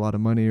it. They made a lot of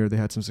money or they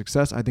had some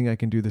success. I think I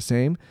can do the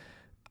same.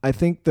 I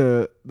think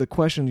the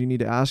question you need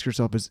to ask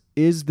yourself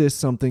is this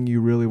something you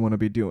really want to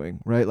be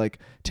doing, right? Like,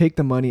 take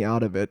the money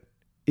out of it.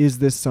 Is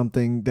this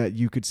something that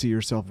you could see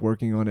yourself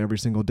working on every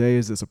single day?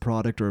 Is this a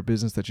product or a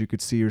business that you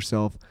could see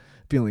yourself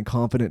feeling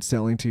confident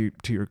selling to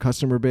your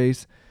customer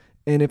base?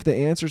 And if the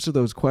answers to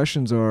those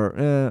questions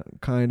are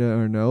kind of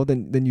or no,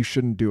 then you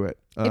shouldn't do it.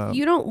 If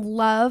you don't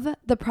love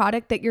the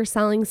product that you're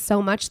selling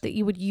so much that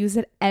you would use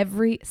it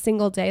every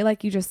single day,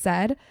 like you just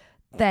said,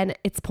 then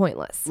it's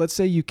pointless. Let's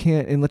say you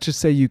can't, and let's just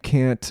say you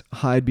can't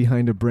hide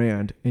behind a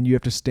brand and you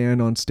have to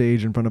stand on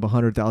stage in front of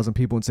 100,000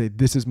 people and say,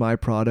 this is my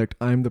product.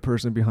 I'm the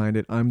person behind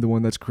it. I'm the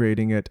one that's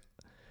creating it.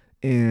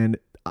 And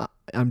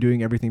I'm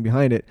doing everything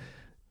behind it.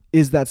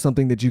 Is that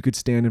something that you could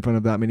stand in front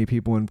of that many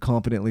people and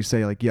confidently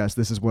say, like, yes,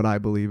 this is what I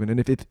believe in? And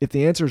if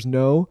the answer is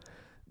no,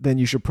 then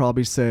you should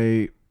probably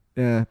say,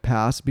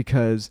 pass,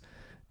 because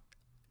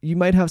you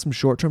might have some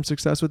short-term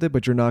success with it,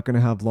 but you're not going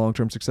to have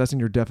long-term success, and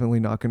you're definitely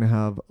not going to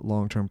have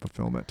long-term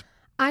fulfillment.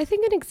 I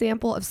think an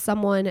example of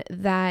someone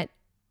that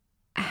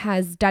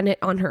has done it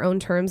on her own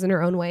terms in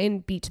her own way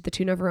and beat to the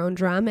tune of her own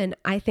drum, and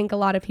I think a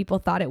lot of people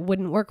thought it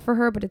wouldn't work for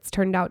her, but it's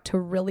turned out to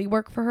really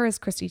work for her, is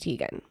Chrissy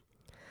Teigen.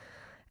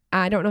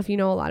 I don't know if you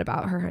know a lot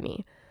about her,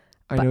 honey.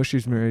 I know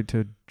she's married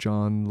to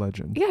John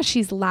Legend. Yeah,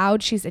 she's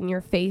loud. She's in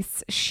your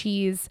face.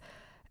 She's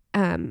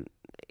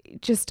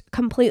just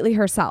completely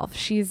herself.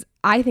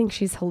 I think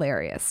she's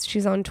hilarious.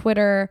 She's on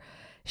Twitter.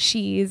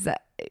 She's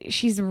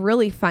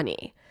really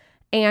funny.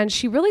 And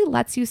she really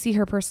lets you see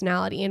her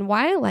personality. And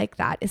why I like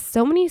that is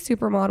so many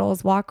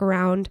supermodels walk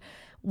around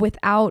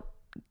without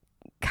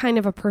kind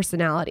of a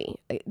personality.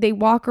 They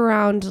walk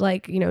around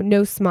like,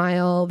 no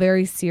smile,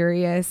 very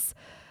serious,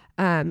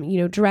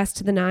 dressed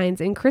to the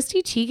nines. And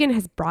Chrissy Teigen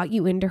has brought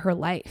you into her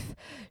life.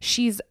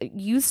 She's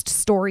used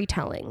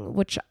storytelling,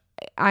 which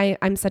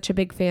I'm such a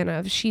big fan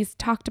of. She's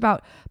talked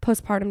about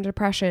postpartum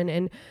depression,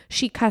 and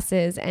she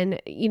cusses,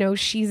 and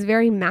she's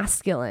very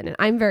masculine, and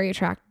I'm very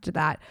attracted to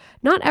that.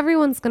 Not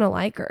everyone's going to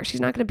like her. She's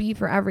not going to be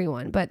for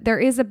everyone, but there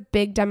is a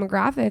big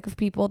demographic of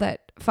people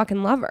that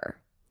fucking love her.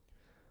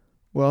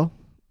 Well,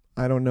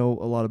 I don't know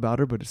a lot about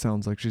her, but it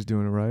sounds like she's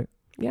doing it right.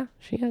 Yeah,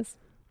 she is.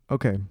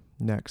 Okay,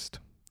 next.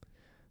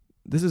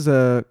 This is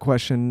a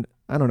question,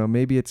 I don't know,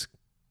 maybe it's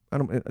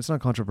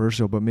not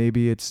controversial, but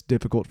maybe it's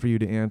difficult for you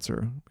to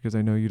answer because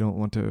I know you don't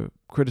want to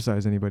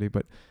criticize anybody,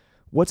 but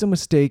what's a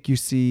mistake you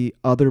see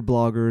other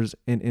bloggers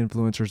and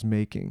influencers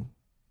making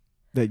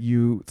that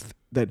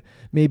that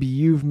maybe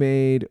you've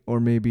made, or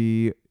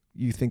maybe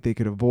you think they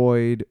could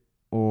avoid,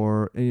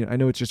 or I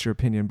know it's just your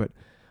opinion, but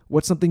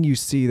what's something you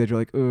see that you're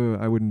like,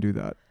 I wouldn't do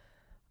that?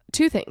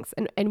 Two things.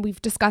 And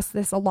we've discussed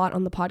this a lot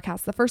on the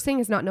podcast. The first thing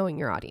is not knowing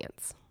your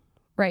audience,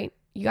 right?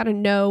 You got to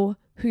know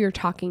who you're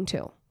talking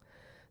to.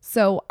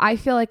 So I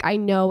feel like I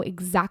know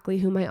exactly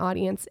who my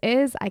audience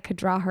is. I could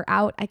draw her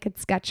out. I could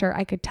sketch her.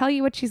 I could tell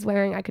you what she's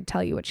wearing. I could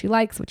tell you what she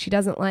likes, what she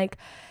doesn't like.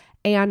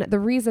 And the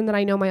reason that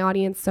I know my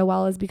audience so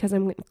well is because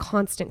I'm in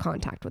constant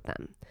contact with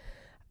them.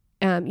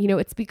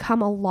 It's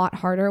become a lot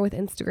harder with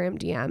Instagram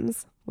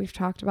DMs. We've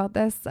talked about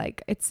this.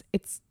 Like it's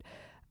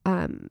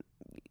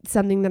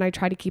something that I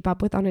try to keep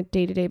up with on a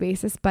day-to-day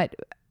basis, but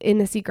in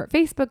the secret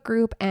Facebook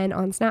group and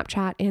on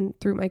Snapchat and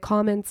through my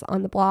comments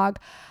on the blog,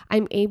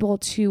 I'm able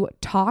to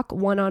talk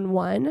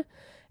one-on-one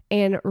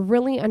and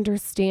really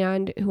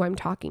understand who I'm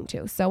talking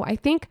to. So I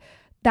think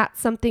that's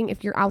something,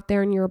 if you're out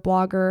there and you're a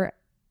blogger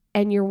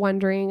and you're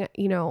wondering,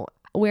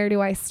 where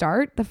do I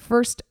start? The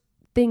first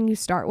thing you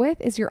start with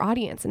is your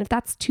audience. And if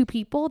that's 2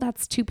 people,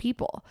 that's 2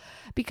 people.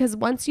 Because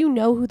once you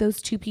know who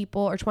those 2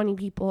 people or 20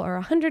 people or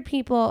 100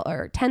 people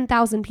or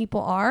 10,000 people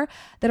are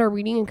that are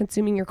reading and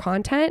consuming your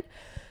content,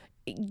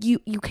 you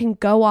can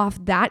go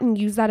off that and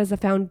use that as a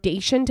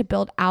foundation to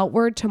build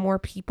outward to more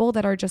people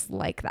that are just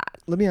like that.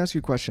 Let me ask you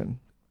a question.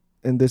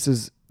 And this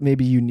is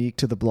maybe unique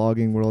to the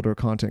blogging world or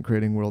content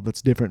creating world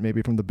that's different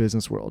maybe from the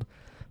business world.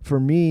 For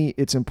me,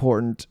 it's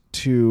important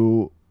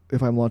to,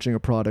 if I'm launching a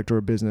product or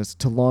a business,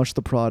 to launch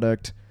the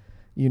product,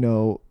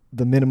 the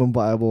minimum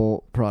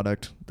viable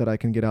product that I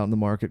can get out in the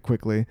market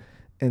quickly,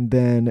 and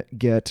then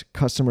get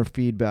customer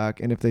feedback.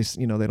 And if they,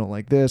 they don't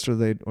like this, or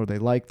they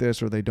like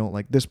this, or they don't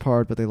like this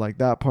part, but they like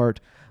that part,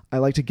 I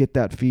like to get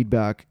that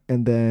feedback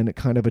and then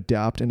kind of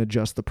adapt and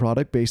adjust the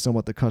product based on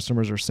what the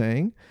customers are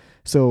saying.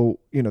 So,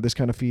 this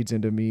kind of feeds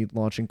into me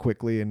launching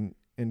quickly and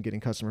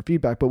getting customer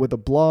feedback. But with a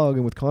blog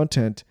and with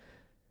content,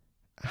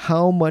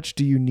 how much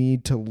do you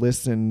need to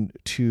listen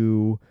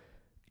to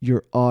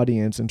your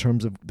audience in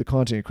terms of the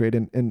content you create?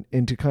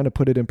 And to kind of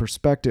put it in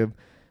perspective,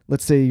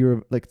 let's say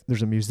you're like,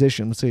 there's a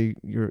musician, let's say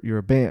you're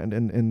a band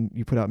and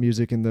you put out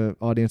music and the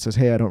audience says,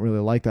 hey, I don't really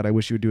like that. I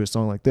wish you would do a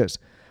song like this.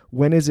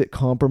 When is it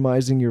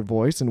compromising your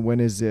voice and when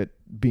is it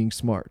being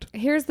smart?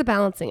 Here's the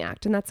balancing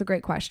act, and that's a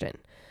great question.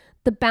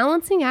 The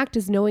balancing act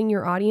is knowing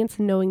your audience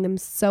and knowing them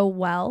so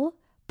well,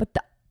 but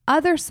the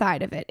other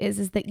side of it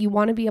is that you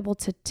want to be able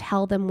to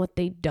tell them what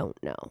they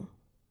don't know,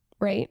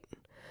 right?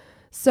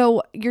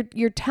 So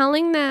you're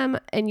telling them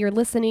and you're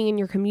listening and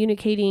you're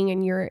communicating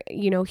and you're,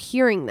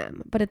 hearing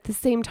them, but at the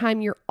same time,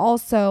 you're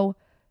also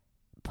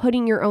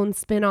putting your own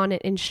spin on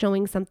it and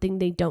showing something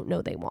they don't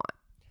know they want.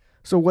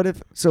 So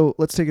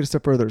let's take it a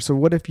step further. So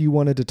what if you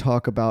wanted to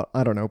talk about,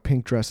 I don't know,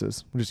 pink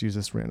dresses? We'll just use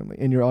this randomly.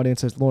 And your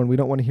audience says, Lauren, we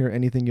don't want to hear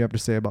anything you have to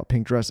say about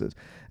pink dresses.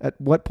 At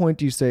what point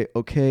do you say,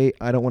 okay,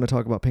 I don't want to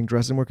talk about pink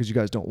dresses anymore because you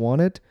guys don't want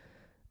it?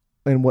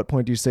 And what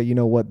point do you say, you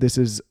know what, this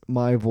is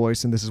my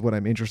voice and this is what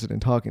I'm interested in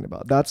talking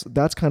about?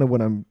 That's kind of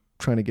what I'm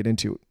trying to get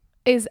into.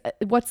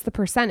 What's the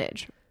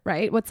percentage,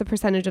 right? What's the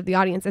percentage of the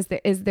audience?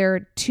 Is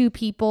there 2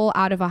 people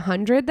out of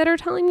 100 that are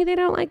telling me they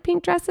don't like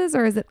pink dresses,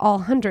 or is it all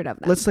 100 of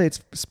them? Let's say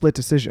it's split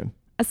decision.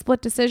 A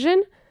split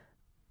decision,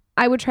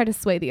 I would try to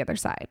sway the other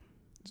side.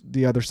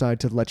 The other side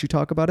to let you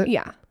talk about it?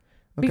 Yeah.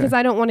 Okay. Because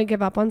I don't want to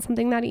give up on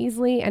something that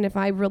easily. And if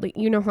I really,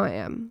 you know how I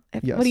am.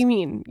 Yes. What do you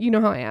mean? You know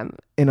how I am.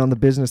 And on the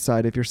business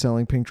side, if you're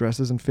selling pink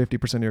dresses and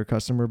 50% of your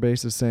customer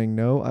base is saying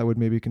no, I would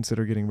maybe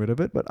consider getting rid of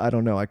it. But I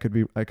don't know. I could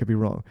be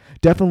wrong.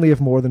 Definitely if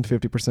more than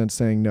 50%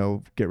 saying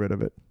no, get rid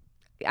of it.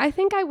 I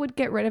think I would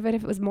get rid of it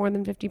if it was more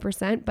than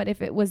 50%. But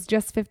if it was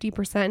just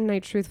 50% and I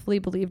truthfully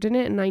believed in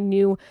it and I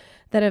knew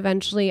that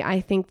eventually I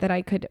think that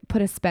I could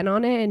put a spin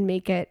on it and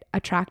make it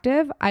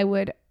attractive, I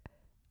would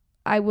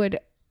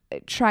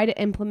try to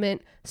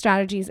implement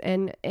strategies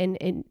and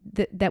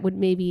that would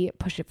maybe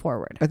push it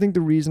forward. I think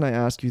the reason I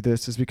ask you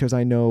this is because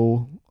I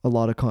know a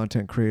lot of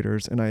content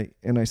creators and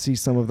I see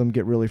some of them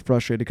get really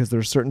frustrated because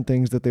there's certain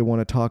things that they want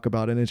to talk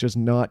about and it's just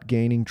not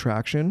gaining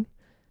traction.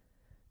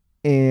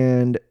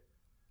 And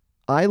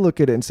I look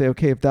at it and say,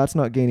 okay, if that's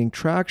not gaining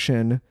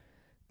traction,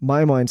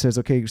 my mind says,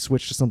 okay,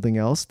 switch to something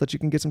else that you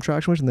can get some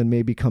traction with and then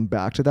maybe come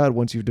back to that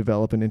once you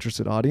develop an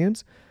interested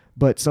audience.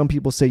 But some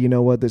people say, you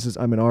know what,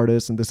 I'm an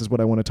artist and this is what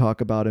I want to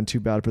talk about and too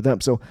bad for them.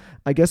 So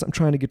I guess I'm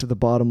trying to get to the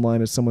bottom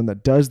line as someone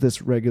that does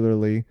this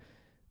regularly.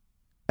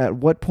 At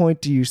what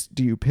point do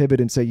you pivot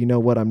and say, you know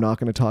what, I'm not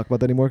going to talk about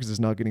that anymore because it's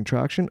not getting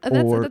traction?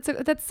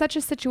 That's such a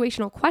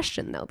situational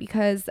question though,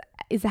 because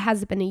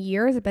has it been a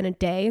year? Has it been a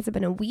day? Has it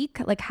been a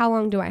week? Like how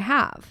long do I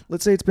have?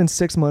 Let's say it's been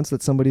 6 months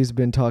that somebody's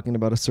been talking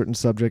about a certain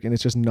subject and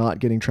it's just not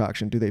getting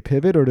traction. Do they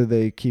pivot or do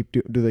they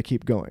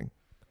keep going?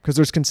 Because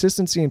there's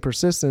consistency and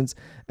persistence,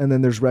 and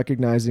then there's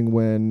recognizing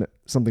when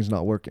something's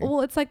not working.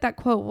 Well, it's like that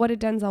quote. What did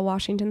Denzel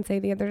Washington say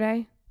the other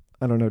day?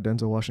 I don't know.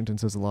 Denzel Washington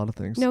says a lot of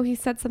things. No, he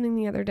said something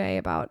the other day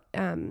about,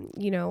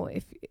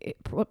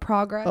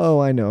 progress. Oh,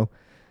 I know.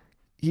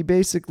 He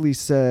basically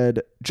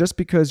said, just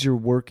because you're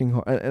working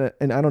hard,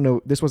 and I don't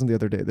know, this wasn't the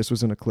other day, this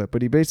was in a clip,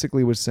 but he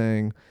basically was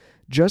saying,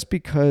 just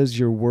because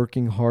you're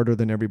working harder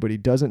than everybody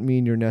doesn't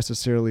mean you're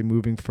necessarily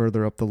moving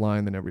further up the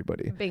line than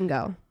everybody.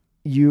 Bingo.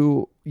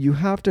 You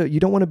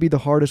don't want to be the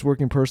hardest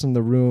working person in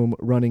the room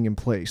running in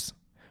place,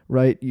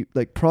 right?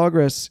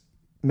 Progress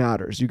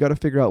matters. You got to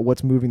figure out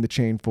what's moving the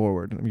chain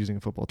forward. I'm using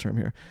a football term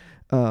here.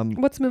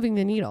 What's moving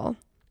the needle?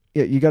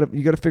 Yeah, you got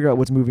to figure out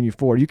what's moving you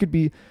forward. You could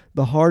be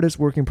the hardest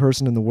working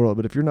person in the world,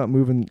 but if you're not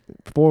moving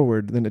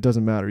forward, then it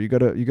doesn't matter. You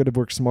got to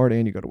work smart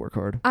and you got to work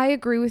hard. I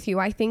agree with you.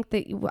 I think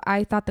that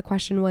I thought the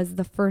question was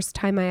the first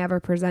time I ever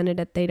presented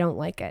it, they don't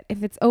like it.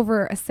 If it's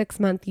over a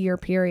 6-month year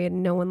period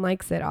and no one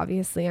likes it,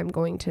 obviously I'm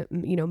going to,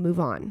 move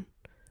on.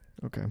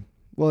 Okay.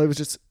 Well, it was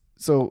just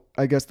So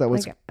I guess that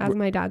was. Like, as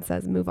my dad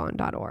says,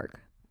 moveon.org.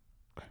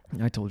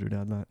 I told your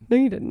dad that. No,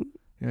 you didn't.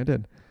 Yeah, I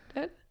did.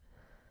 Did?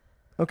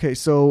 Okay,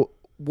 so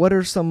what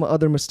are some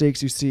other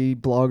mistakes you see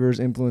bloggers,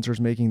 influencers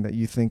making that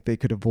you think they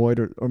could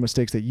avoid, or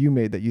mistakes that you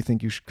made that you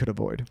think you could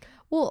avoid?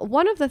 Well,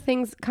 one of the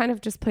things kind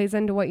of just plays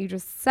into what you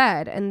just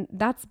said, and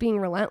that's being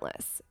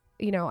relentless.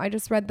 You know, I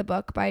just read the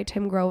book by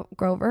Tim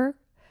Grover,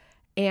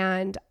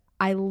 and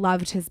I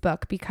loved his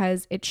book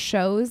because it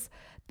shows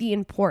the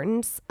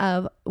importance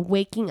of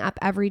waking up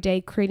every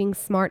day, creating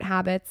smart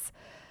habits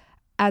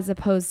as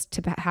opposed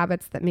to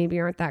habits that maybe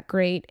aren't that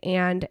great,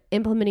 and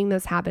implementing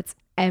those habits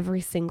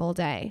every single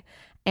day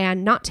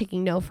and not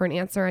taking no for an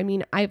answer. I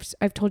mean,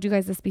 I've told you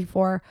guys this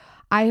before.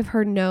 I have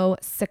heard no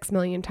 6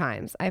 million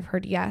times. I've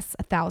heard yes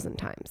 1,000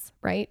 times,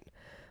 right?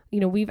 You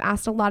know, we've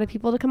asked a lot of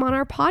people to come on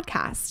our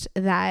podcast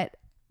that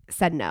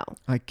said no.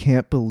 I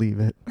can't believe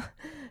it.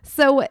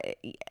 So,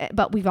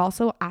 but we've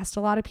also asked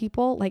a lot of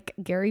people like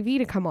Gary Vee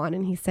to come on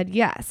and he said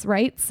yes,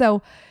 right?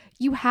 So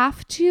you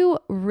have to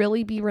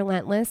really be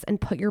relentless and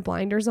put your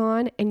blinders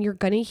on, and you're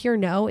going to hear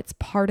no. It's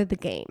part of the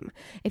game.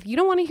 If you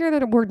don't want to hear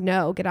the word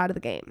no, get out of the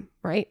game,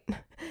 right?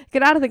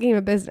 Get out of the game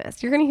of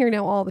business. You're going to hear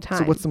no all the time.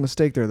 So what's the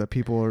mistake there that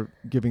people are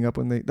giving up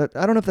when I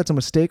don't know if that's a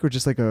mistake or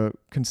just like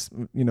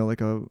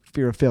like a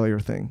fear of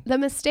failure thing. The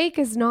mistake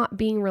is not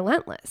being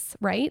relentless,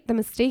 right? The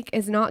mistake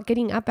is not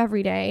getting up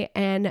every day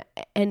and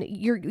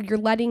you're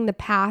letting the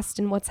past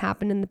and what's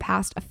happened in the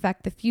past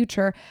affect the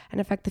future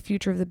and affect the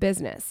future of the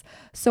business.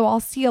 So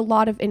I'll see a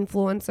lot of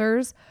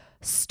influencers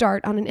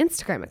start on an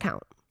Instagram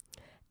account.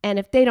 And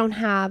if they don't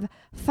have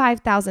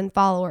 5,000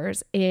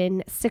 followers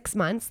in 6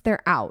 months,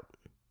 they're out.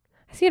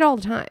 I see it all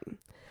the time.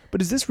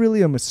 But is this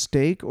really a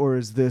mistake, or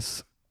is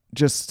this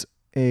just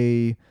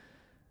a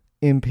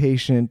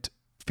impatient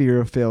fear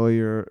of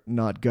failure,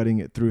 not gutting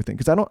it through thing?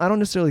 Because I don't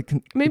necessarily.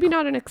 Maybe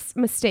not a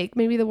mistake.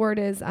 Maybe the word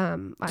is.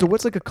 So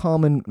what's like a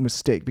common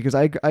mistake? Because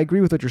I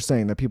agree with what you're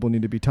saying, that people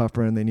need to be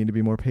tougher and they need to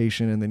be more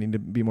patient and they need to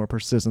be more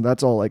persistent.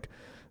 That's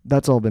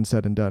all been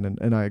said and done,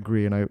 and I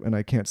agree, and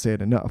I can't say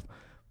it enough.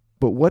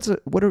 But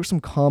what are some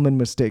common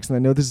mistakes? And I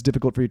know this is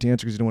difficult for you to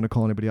answer because you don't want to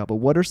call anybody out, but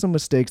what are some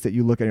mistakes that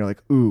you look at and you're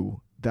like,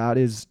 ooh, that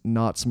is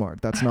not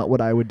smart. That's not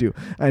what I would do.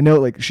 I know,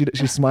 like,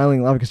 she's smiling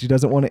a lot because she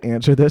doesn't want to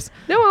answer this.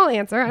 No, I'll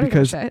answer. I don't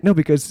give a shit. No,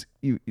 because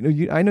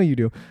I know you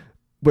do.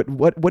 But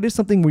what is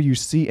something where you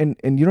see, and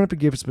you don't have to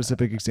give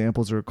specific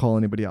examples or call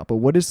anybody out, but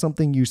what is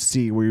something you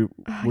see where you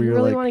you're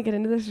really like, want to get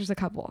into this? There's a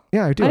couple.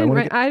 Yeah, I do.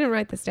 I didn't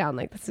write this down.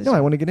 Like, this is. No, I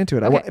want to get into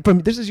it.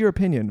 Okay. This is your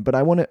opinion, but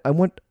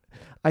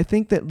I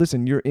think that,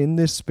 listen, you're in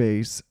this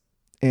space,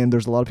 and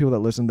there's a lot of people that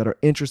listen that are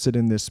interested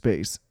in this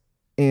space.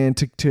 And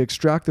to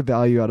extract the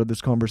value out of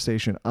this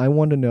conversation, I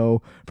want to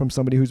know from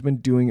somebody who's been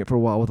doing it for a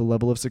while with a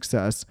level of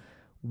success,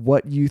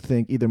 what you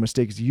think, either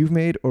mistakes you've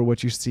made or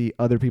what you see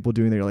other people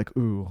doing that you're like,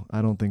 ooh,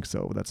 I don't think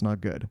so. That's not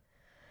good.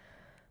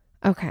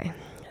 Okay.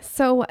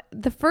 So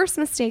the first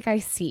mistake I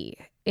see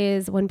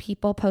is when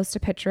people post a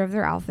picture of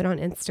their outfit on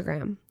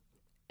Instagram,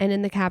 and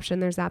in the caption,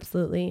 there's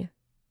absolutely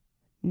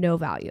no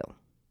value,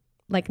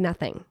 like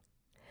nothing.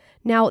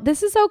 Now,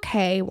 this is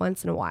okay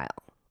once in a while,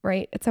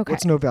 right? It's okay.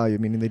 What's no value?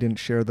 Meaning they didn't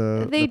share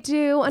They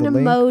do an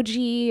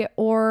emoji,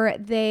 or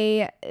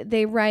they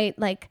write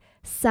like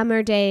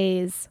summer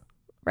days,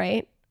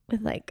 right?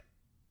 With like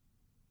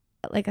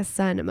a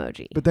sun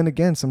emoji. But then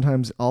again,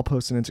 sometimes I'll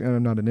post an Instagram.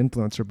 I'm not an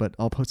influencer, but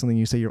I'll post something.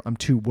 You say I'm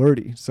too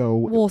wordy. So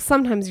well,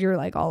 sometimes you're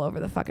like all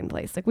over the fucking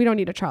place. Like, we don't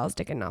need a Charles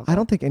Dickens novel. I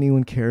don't think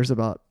anyone cares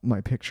about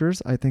my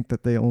pictures. I think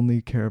that they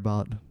only care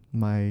about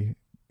my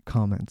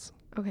comments.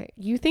 Okay,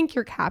 you think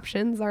your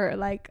captions are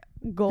like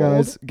gold?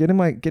 Guys, get in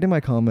my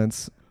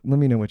comments. Let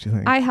me know what you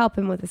think. I help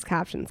him with his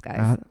captions, guys.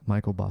 At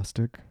Michael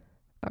Bostic.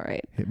 All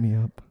right, hit me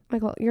up.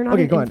 Michael, you're not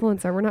an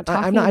influencer. We're not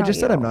talking. I'm not. About I just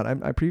you. said I'm not.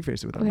 I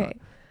prefaced it with I'm okay. not.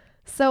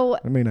 So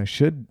I mean, I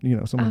should.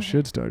 Someone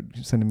should start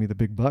sending me the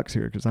big bucks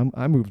here because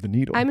I move the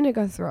needle. I'm gonna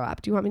go throw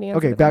up. Do you want me to answer?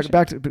 Okay, the back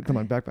question? to come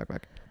on, back.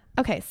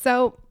 Okay,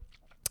 so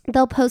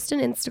they'll post an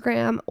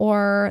Instagram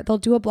or they'll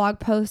do a blog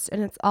post,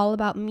 and it's all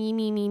about me,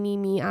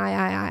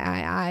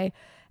 I,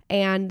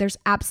 and there's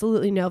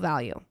absolutely no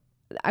value.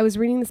 I was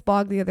reading this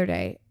blog the other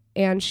day,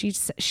 and she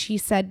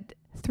said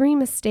 3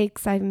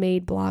 mistakes I've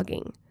made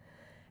blogging,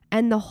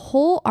 and the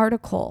whole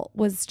article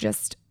was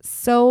just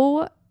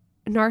so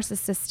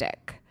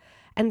narcissistic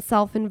and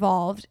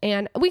self-involved,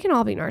 and we can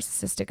all be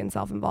narcissistic and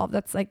self-involved.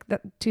 That's like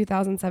the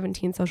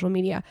 2017 social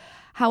media.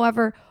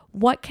 However,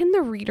 what can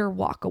the reader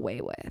walk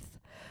away with?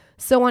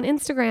 So on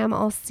Instagram,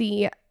 I'll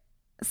see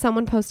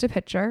someone post a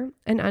picture,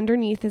 and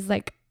underneath is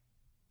like,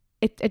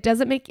 it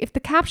doesn't make, if the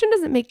caption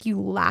doesn't make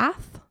you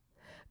laugh,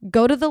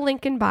 go to the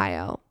link in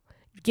bio,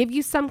 give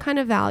you some kind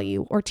of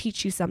value or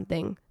teach you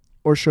something.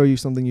 Or show you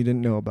something you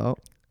didn't know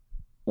about.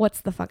 What's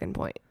the fucking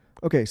point?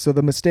 Okay, so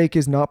the mistake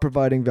is not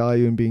providing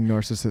value and being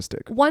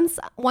narcissistic. Once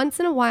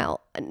in a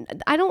while,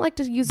 I don't like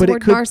to use the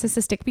word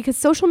narcissistic because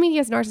social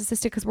media is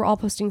narcissistic because we're all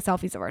posting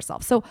selfies of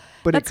ourselves. So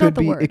but that's not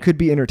the word. It could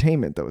be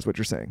entertainment, though, is what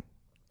you're saying.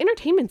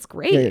 entertainment's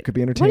great. Yeah, it could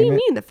be What do you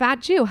entertainment. mean? The fat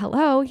Jew.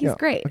 Hello. He's Yeah.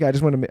 great. Okay, I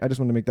just want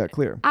to make that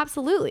clear.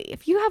 Absolutely.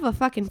 If you have a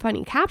fucking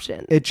funny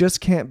caption. It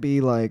just can't be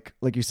like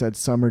you said,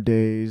 summer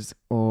days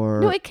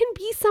or No, it can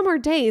be summer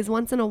days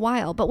once in a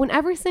while, but when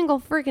every single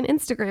freaking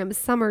Instagram is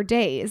summer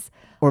days,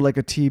 or like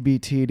a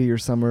TBT to your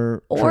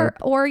summer trip.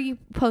 or you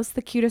post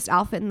the cutest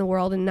outfit in the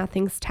world and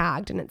nothing's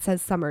tagged and it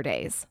says summer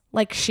days.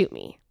 Like, shoot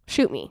me.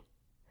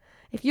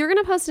 If you're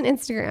going to post an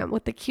Instagram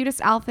with the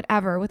cutest outfit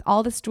ever with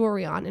all this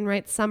jewelry on and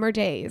write summer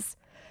days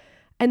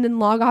and then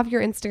log off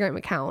your Instagram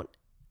account,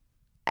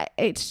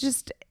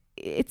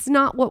 it's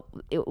not what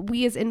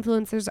we as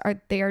influencers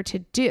are there to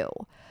do.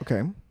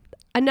 Okay.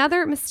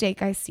 Another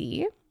mistake I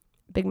see,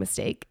 big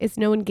mistake, is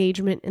no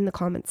engagement in the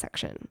comment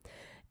section.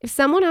 If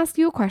someone asks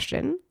you a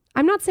question,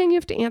 I'm not saying you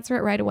have to answer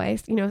it right away.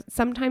 You know,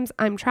 sometimes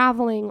I'm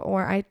traveling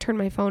or I turn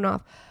my phone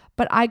off,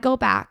 but I go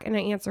back and I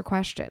answer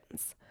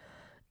questions.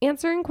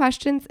 Answering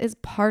questions is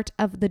part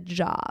of the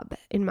job,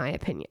 in my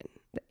opinion.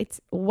 It's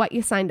what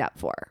you signed up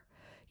for.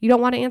 You don't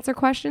want to answer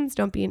questions?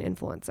 Don't be an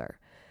influencer.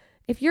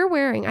 If you're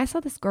wearing, I saw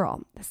this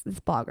girl, this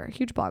blogger,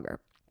 huge blogger,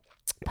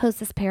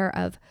 post this pair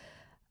of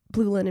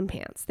blue linen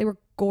pants. They were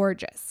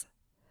gorgeous.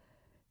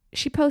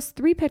 She posts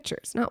 3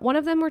 pictures. Not one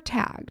of them were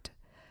tagged.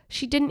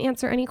 She didn't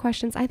answer any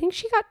questions. I think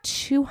she got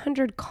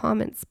 200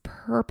 comments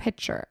per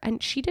picture,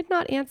 and she did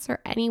not answer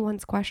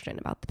anyone's question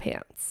about the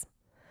pants.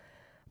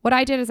 What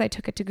I did is I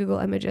took it to Google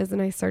Images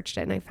and I searched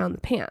it and I found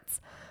the pants.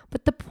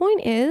 But the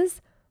point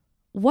is,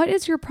 what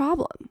is your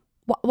problem?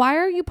 Why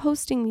are you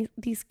posting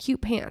these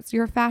cute pants?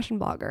 You're a fashion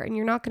blogger and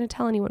you're not going to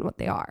tell anyone what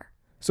they are.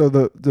 So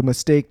the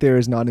mistake there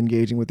is not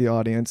engaging with the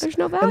audience. There's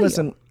no value. And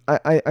listen,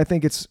 I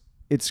think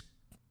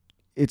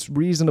it's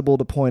reasonable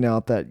to point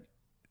out that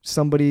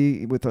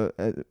somebody with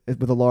a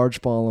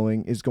large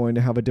following is going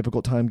to have a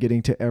difficult time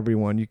getting to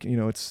everyone. You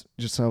know, it's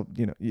just how,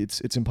 you know,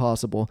 it's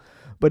impossible.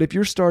 But if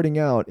you're starting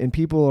out and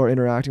people are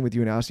interacting with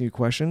you and asking you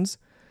questions,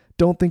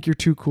 don't think you're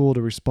too cool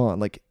to respond.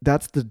 Like,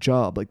 that's the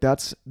job. Like,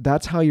 that's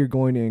how you're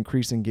going to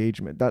increase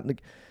engagement.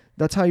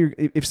 That's how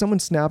if someone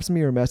snaps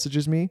me or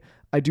messages me,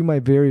 I do my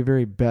very,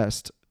 very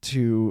best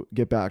to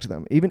get back to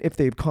them. Even if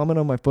they comment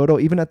on my photo,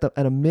 even at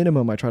a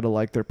minimum, I try to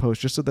like their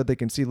post just so that they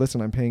can see,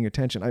 listen, I'm paying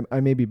attention. I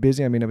may be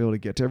busy. I may not be able to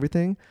get to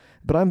everything,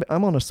 but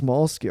I'm on a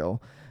small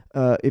scale.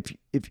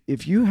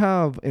 If you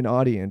have an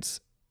audience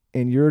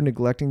and you're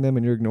neglecting them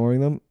and you're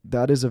ignoring them,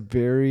 this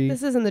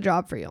isn't the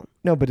job for you.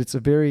 No, but it's a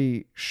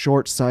very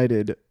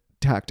short-sighted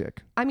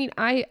tactic. I mean,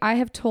 I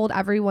have told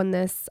everyone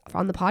this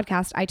on the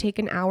podcast. I take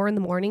an hour in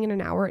the morning and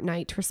an hour at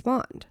night to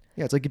respond.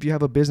 Yeah, it's like if you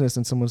have a business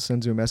and someone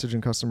sends you a message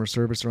in customer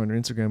service or on your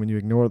Instagram and you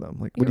ignore them.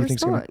 Like, what do you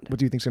think's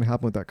going to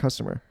happen with that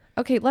customer?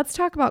 Okay, let's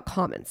talk about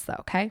comments though,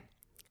 okay?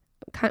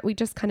 We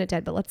just kind of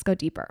did, but let's go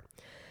deeper.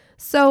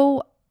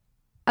 So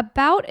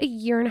about a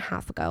year and a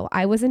half ago,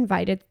 I was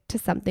invited to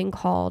something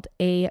called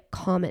a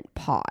comment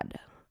pod.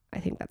 I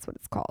think that's what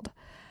it's called.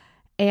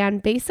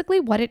 And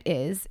basically what it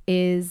is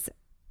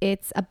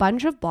it's a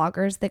bunch of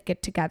bloggers that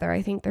get together.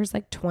 I think there's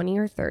like 20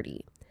 or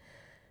 30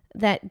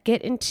 that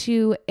get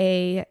into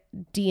a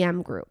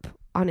DM group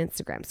on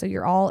Instagram. So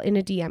you're all in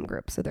a DM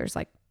group. So there's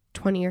like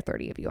 20 or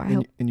 30 of you.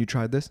 And you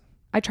tried this?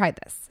 I tried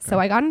this. Okay. So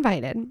I got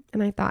invited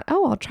and I thought,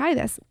 I'll try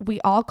this.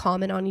 We all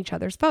comment on each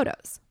other's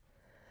photos.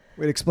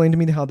 Wait, explain to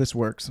me how this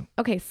works.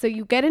 Okay, so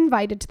you get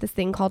invited to this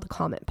thing called a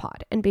comment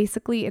pod. And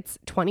basically it's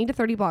 20 to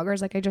 30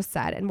 bloggers, like I just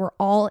said, and we're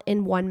all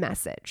in one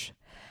message.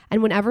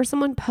 And whenever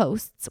someone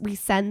posts, we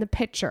send the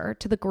picture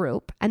to the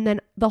group and then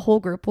the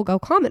whole group will go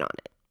comment on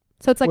it.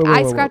 So it's like,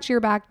 I scratch your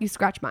back, you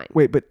scratch mine.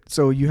 Wait, but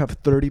so you have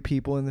 30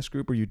 people in this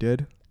group, or you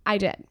did? I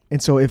did.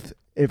 And so if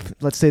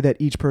let's say that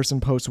each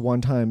person posts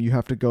one time, you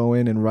have to go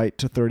in and write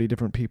to 30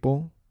 different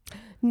people?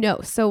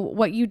 No. So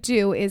what you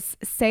do is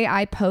say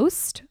I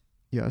post.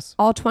 Yes.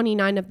 All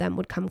 29 of them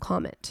would come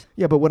comment.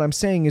 Yeah, but what I'm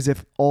saying is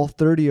if all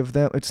 30 of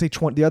them,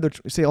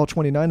 say all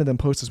 29 of them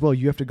post as well,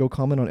 you have to go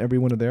comment on every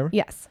one of theirs?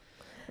 Yes.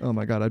 Oh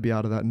my God, I'd be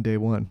out of that in day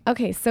one.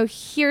 Okay, so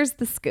here's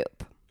the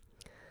scoop.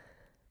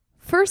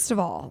 First of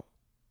all,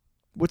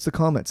 what's the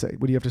comment say?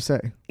 What do you have to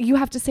say? You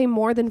have to say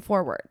more than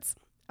 4 words.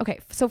 Okay,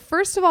 so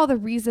first of all, the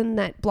reason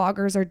that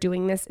bloggers are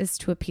doing this is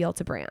to appeal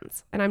to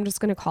brands. And I'm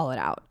just going to call it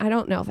out. I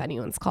don't know if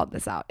anyone's called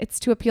this out. It's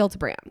to appeal to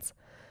brands.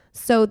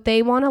 So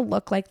they want to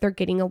look like they're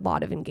getting a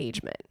lot of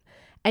engagement.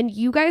 And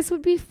you guys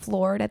would be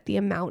floored at the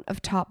amount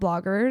of top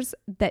bloggers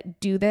that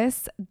do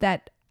this,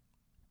 that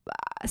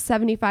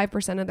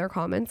 75% of their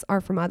comments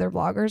are from other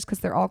bloggers because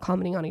they're all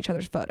commenting on each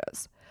other's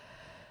photos.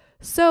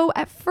 So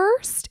at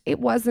first, it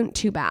wasn't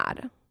too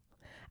bad.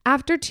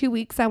 After 2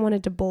 weeks, I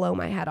wanted to blow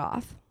my head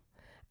off.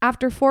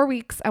 After 4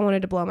 weeks, I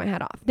wanted to blow my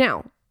head off.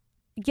 Now,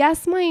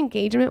 yes, my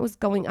engagement was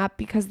going up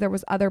because there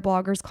was other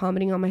bloggers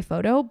commenting on my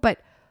photo, but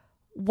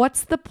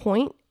what's the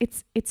point?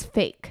 It's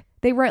fake.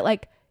 They write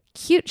like,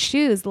 cute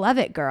shoes, love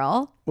it,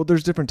 girl. Well,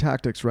 there's different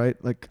tactics, right?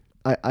 Like,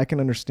 I can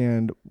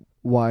understand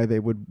why they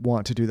would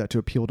want to do that to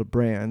appeal to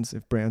brands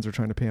if brands are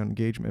trying to pay on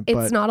engagement.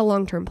 It's not a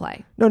long-term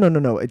play.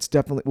 No. It's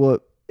definitely,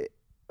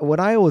 what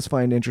I always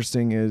find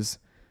interesting is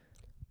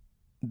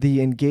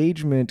the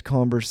engagement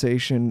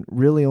conversation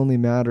really only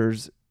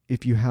matters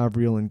if you have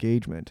real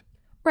engagement.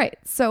 Right.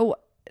 So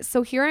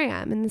here I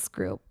am in this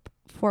group,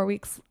 4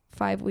 weeks,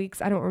 5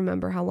 weeks. I don't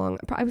remember how long.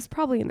 I was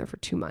probably in there for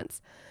 2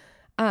 months.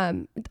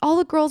 All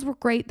the girls were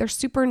great. They're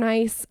super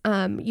nice.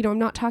 I'm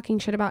not talking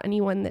shit about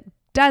anyone that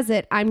does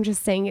it. I'm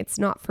just saying it's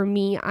not for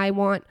me. I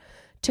want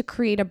to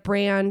create a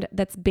brand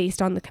that's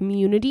based on the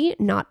community,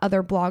 not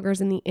other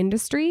bloggers in the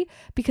industry,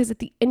 because at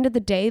the end of the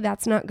day,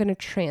 that's not going to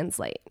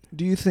translate.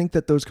 Do you think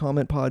that those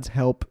comment pods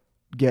help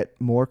get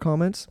more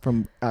comments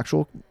from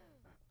actual?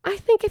 I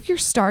think if you're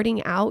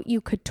starting out,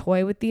 you could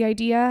toy with the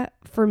idea.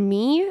 For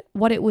me,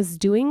 what it was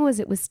doing was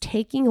it was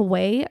taking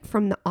away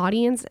from the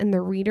audience and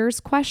the readers'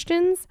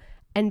 questions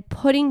and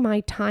putting my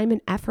time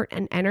and effort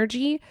and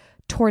energy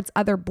towards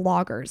other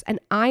bloggers. And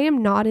I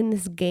am not in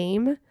this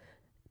game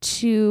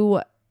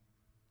to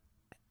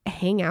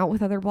hang out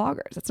with other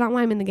bloggers. That's not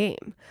why I'm in the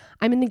game.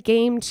 I'm in the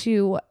game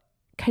to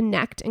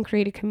connect and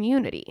create a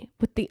community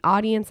with the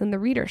audience and the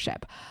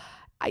readership.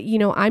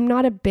 I'm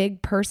not a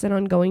big person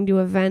on going to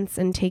events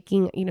and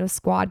taking,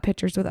 squad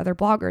pictures with other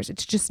bloggers.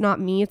 It's just not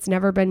me. It's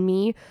never been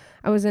me.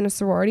 I was in a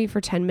sorority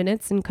for 10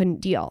 minutes and couldn't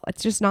deal.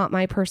 It's just not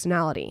my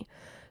personality.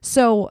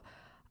 So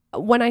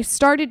when I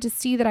started to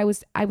see that I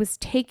was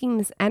taking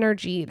this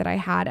energy that I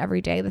had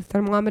every day, the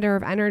thermometer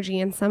of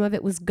energy, and some of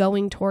it was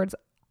going towards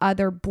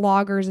other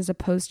bloggers as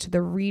opposed to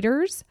the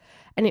readers,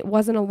 and it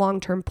wasn't a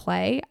long-term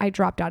play, I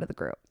dropped out of the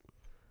group.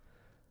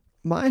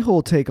 My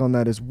whole take on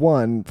that is,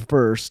 one,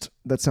 first,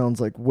 that sounds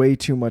like way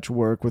too much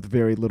work with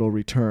very little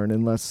return,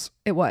 unless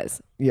it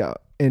was. Yeah.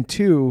 And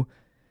two,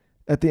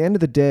 at the end of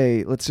the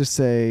day, let's just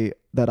say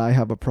that I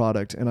have a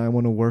product and I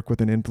want to work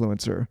with an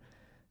influencer,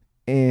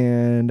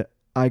 and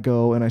I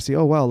go and I see,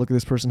 oh, wow, look at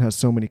this person has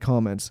so many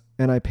comments,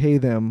 and I pay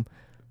them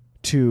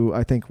to,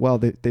 I think, well,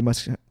 they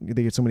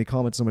get so many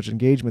comments, so much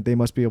engagement, they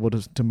must be able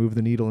to move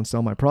the needle and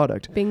sell my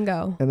product.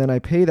 Bingo. And then I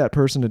pay that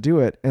person to do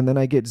it, and then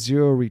I get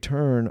zero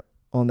return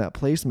on that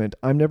placement.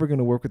 I'm never going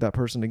to work with that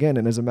person again.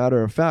 And as a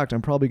matter of fact,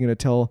 I'm probably going to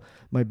tell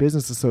my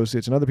business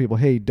associates and other people,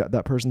 hey,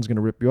 that person's going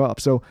to rip you off.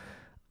 So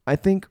I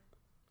think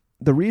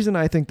the reason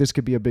I think this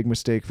could be a big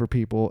mistake for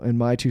people, and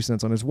my 2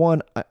 cents on, is,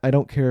 one, I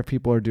don't care if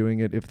people are doing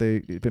it, if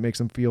it makes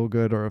them feel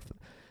good, or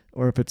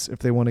if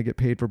they want to get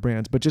paid for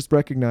brands, but just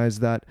recognize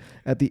that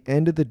at the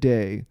end of the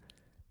day,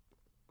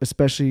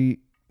 especially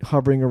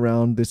hovering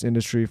around this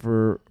industry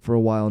for a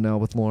while now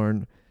with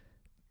Lauren,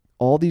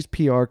 all these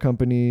PR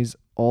companies,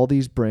 all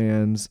these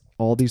brands,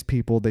 all these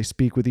people, they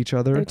speak with each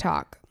other. They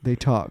talk.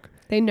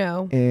 They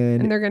know.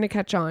 And they're going to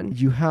catch on.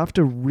 You have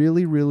to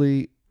really,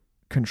 really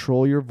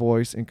control your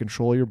voice and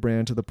control your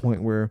brand to the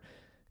point where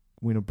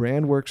when a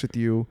brand works with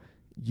you,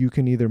 you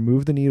can either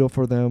move the needle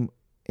for them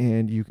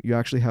and you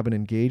actually have an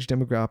engaged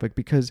demographic.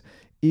 Because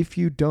if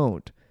you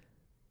don't,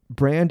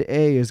 brand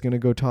A is going to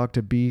go talk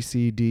to B,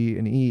 C, D,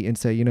 and E and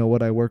say, you know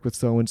what, I work with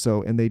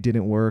so-and-so and they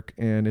didn't work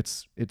and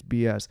it's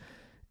BS.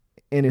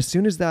 And as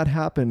soon as that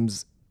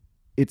happens,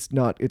 it's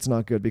not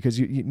good, because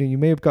you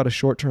may have got a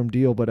short-term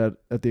deal, but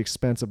at the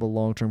expense of a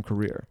long-term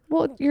career.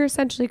 Well, you're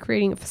essentially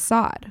creating a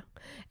facade,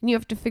 and you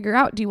have to figure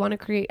out, do you want to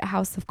create a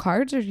house of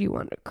cards or do you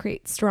want to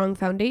create strong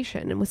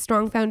foundation? And with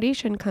strong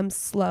foundation comes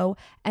slow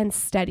and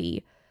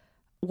steady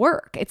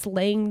work. It's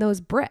laying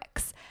those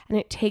bricks, and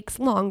it takes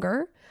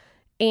longer.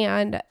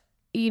 And,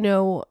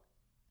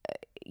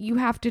 you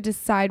have to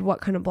decide,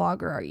 what kind of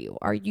blogger are you?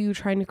 Are you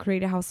trying to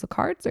create a house of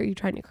cards, or are you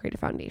trying to create a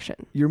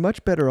foundation? You're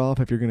much better off,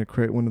 if you're going to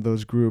create one of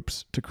those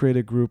groups, to create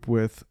a group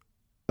with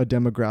a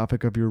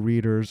demographic of your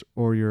readers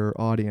or your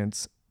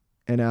audience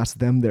and ask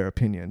them their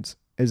opinions,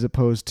 as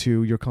opposed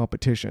to your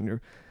competition.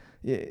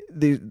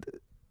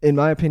 In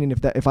my opinion,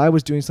 if I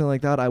was doing something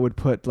like that, I would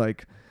put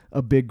like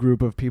a big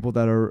group of people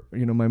that are,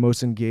 my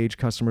most engaged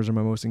customers or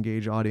my most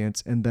engaged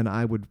audience, and then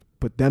I would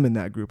put them in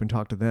that group and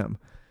talk to them.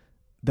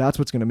 That's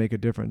what's going to make a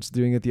difference.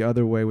 Doing it the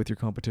other way with your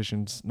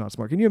competition's not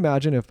smart. Can you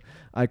imagine if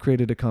I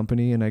created a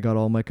company and I got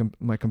all my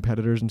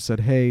competitors and said,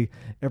 hey,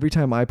 every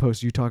time I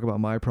post, you talk about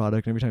my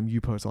product, and every time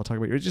you post, I'll talk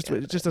about yours.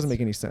 It just doesn't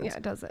make any sense. Yeah,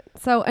 it doesn't.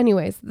 So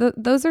anyways,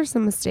 those are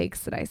some mistakes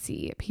that I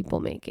see people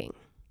making.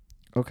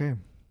 Okay.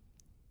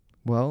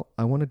 Well,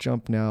 I want to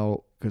jump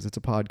now, because it's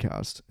a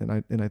podcast,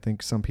 and I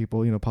think some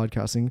people,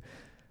 podcasting,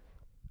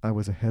 I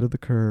was ahead of the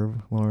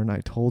curve, Lauren. I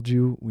told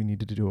you we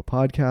needed to do a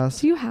podcast.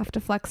 Do you have to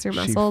flex your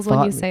muscles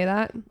when you say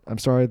that? I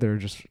sorry. They're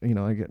just,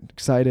 I get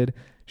excited.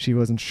 She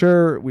wasn't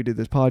sure. We did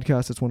this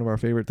podcast. It's one of our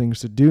favorite things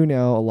to do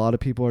now. A lot of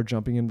people are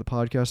jumping into the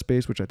podcast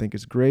space, which I think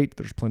is great.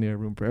 There's plenty of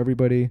room for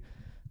everybody.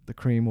 The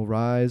cream will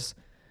rise.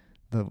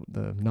 The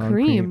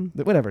non-cream,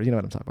 whatever. You know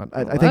what I'm talking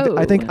about.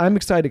 I think I'm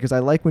excited because I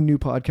like when new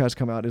podcasts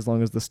come out, as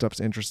long as the stuff's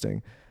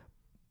interesting.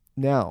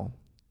 Now,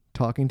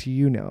 talking to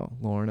you now,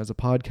 Lauren, as a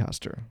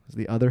podcaster, as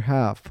the other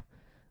half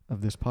of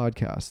this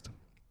podcast,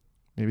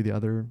 maybe the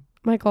other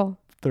Michael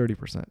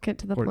 30%, get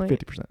to the or point.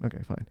 50%.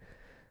 Okay, fine.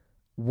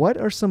 What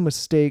are some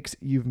mistakes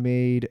you've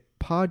made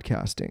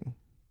podcasting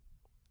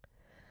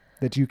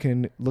that you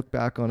can look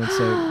back on and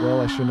say,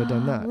 well, I shouldn't have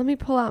done that? Let me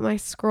pull out my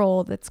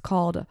scroll that's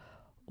called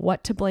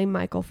What to Blame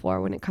Michael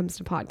For When It Comes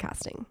to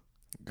Podcasting.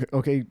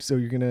 Okay, so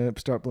you're going to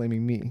start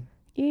blaming me.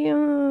 Yeah.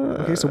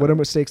 Okay, so what are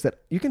mistakes that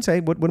you can say?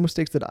 What are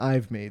mistakes that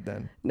I've made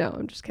then? No,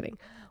 I'm just kidding.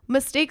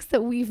 Mistakes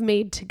that we've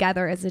made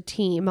together as a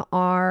team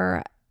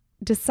are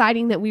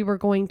deciding that we were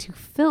going to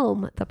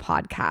film the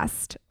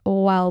podcast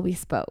while we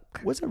spoke.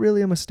 Was it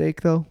really a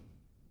mistake though?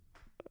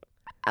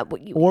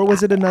 Or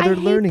was it another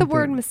learning I hate the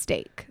word thing?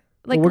 mistake.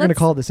 Well, we're going to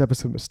call this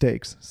episode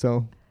mistakes.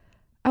 So,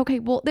 okay,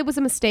 well, it was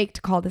a mistake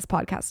to call this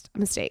podcast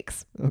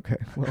mistakes. okay,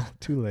 well,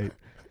 too late.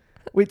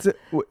 Wait, so,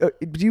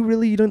 do you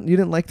really you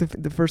didn't like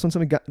the first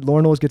one?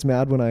 Lauren always gets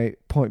mad when I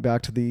point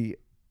back to the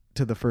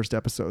first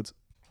episodes.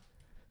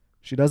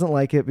 She doesn't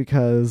like it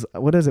because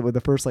what is it with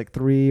the first like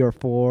 3 or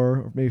 4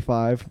 or maybe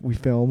 5 we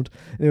filmed,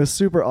 and it was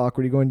super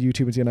awkward. You go on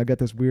YouTube and see, and I got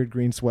this weird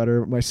green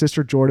sweater. My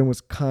sister Jordan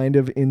was kind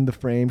of in the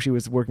frame. She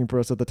was working for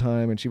us at the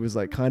time, and she was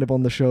like kind of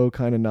on the show,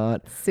 kind of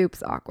not.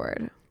 Soup's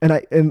awkward.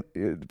 And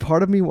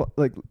part of me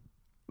like.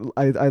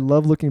 I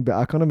love looking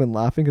back on them and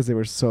laughing because they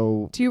were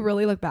so. Do you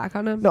really look back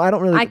on them? No, I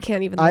don't really. I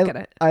can't even look at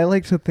it. I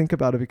like to think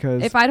about it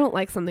because if I don't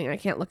like something, I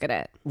can't look at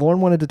it.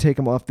 Lauren wanted to take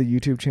them off the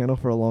YouTube channel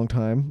for a long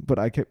time, but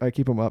I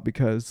keep them up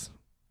because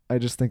I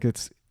just think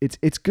it's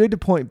good to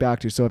point back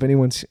to. So if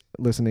anyone's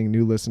listening,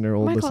 new listener,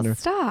 old Michael, listener,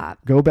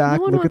 stop. go back,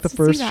 No one look at the wants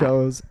to see first that.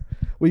 shows.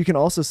 Well, you can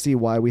also see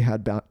why we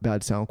had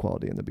bad sound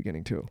quality in the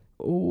beginning too.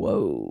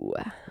 Whoa.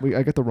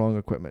 I got the wrong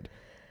equipment.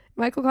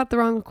 Michael got the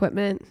wrong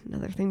equipment.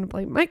 Another thing to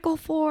blame Michael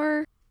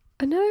for.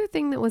 Another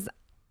thing that was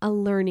a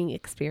learning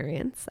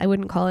experience, I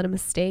wouldn't call it a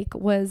mistake,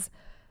 was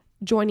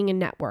joining a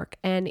network.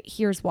 And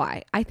here's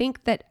why. I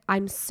think that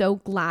I'm so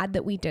glad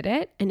that we did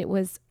it, and it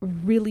was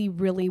really,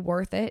 really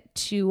worth it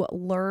to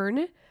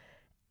learn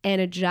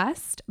and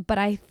adjust. But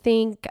I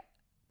think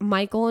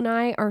Michael and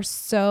I are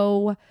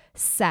so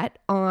set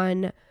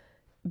on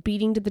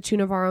beating to the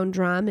tune of our own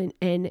drum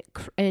and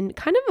kind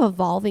of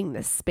evolving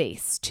this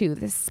space too.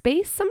 This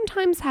space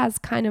sometimes has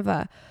kind of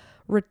a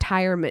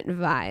retirement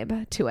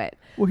vibe to it.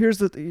 Well,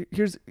 here's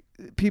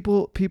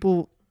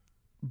people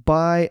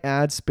buy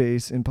ad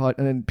space in pod,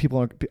 and then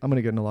I'm going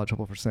to get in a lot of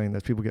trouble for saying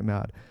this. People get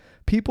mad.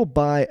 People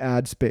buy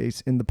ad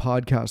space in the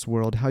podcast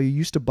world how you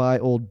used to buy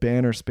old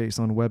banner space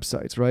on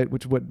websites, right?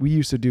 Which what we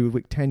used to do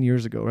like 10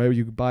 years ago, right?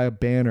 You could buy a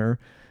banner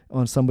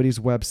on somebody's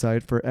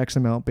website for X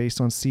amount based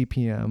on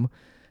CPM.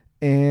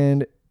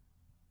 And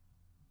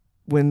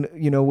when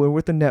we're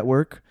with the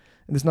network,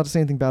 and this is not to say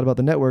anything bad about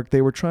the network,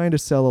 they were trying to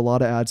sell a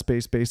lot of ad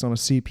space based on a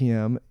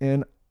CPM,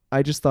 and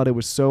I just thought it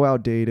was so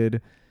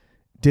outdated,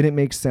 didn't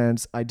make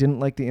sense. I didn't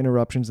like the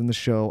interruptions in the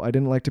show. I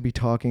didn't like to be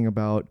talking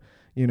about,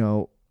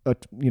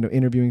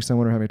 interviewing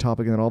someone or having a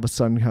topic, and then all of a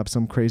sudden have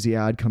some crazy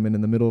ad come in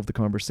the middle of the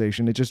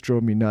conversation. It just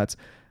drove me nuts.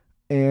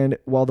 And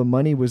while the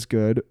money was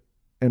good,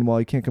 and while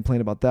you can't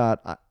complain about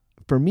that,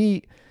 for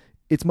me,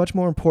 it's much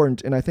more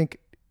important, and I think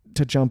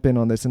to jump in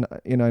on this, and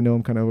I know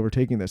I'm kind of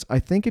overtaking this. I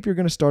think if you're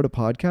going to start a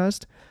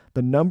podcast,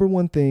 the number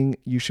one thing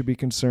you should be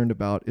concerned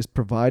about is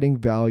providing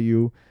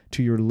value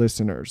to your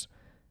listeners,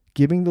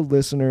 giving the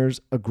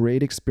listeners a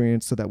great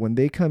experience so that when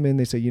they come in,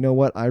 they say, you know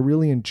what, I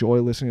really enjoy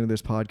listening to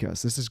this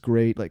podcast. This is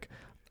great. Like,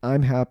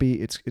 I'm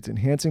happy. It's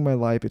enhancing my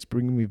life. It's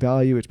bringing me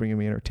value. It's bringing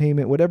me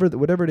entertainment, whatever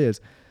it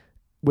is.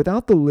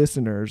 Without the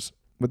listeners,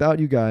 without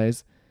you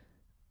guys,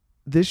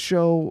 this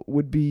show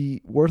would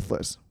be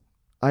worthless.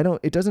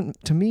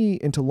 To me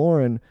and to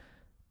Lauren,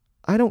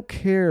 I don't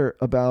care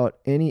about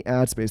any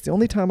ad space. The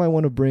only time I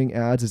want to bring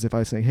ads is if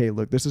I say, hey,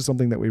 look, this is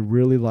something that we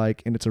really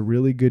like and it's a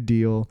really good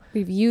deal.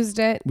 We've used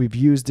it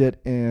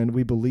and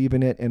we believe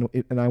in it, and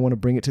I want to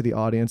bring it to the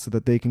audience so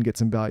that they can get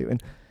some value.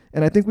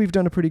 And I think we've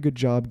done a pretty good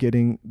job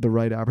getting the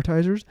right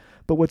advertisers.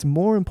 But what's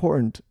more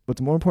important about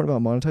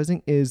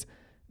monetizing is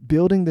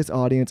building this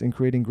audience and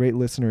creating great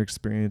listener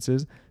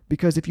experiences.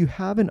 Because if you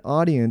have an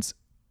audience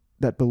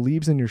that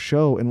believes in your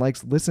show and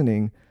likes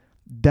listening,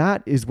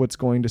 that is what's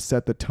going to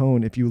set the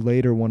tone if you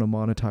later want to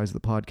monetize the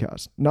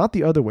podcast. Not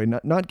the other way,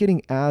 not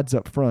getting ads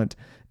up front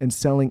and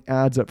selling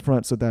ads up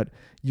front so that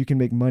you can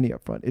make money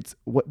up front. It's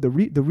what the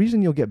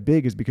reason you'll get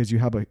big is because you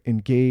have an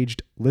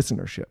engaged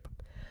listenership.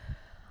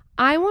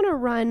 I want to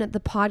run the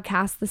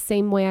podcast the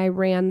same way I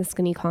ran the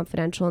Skinny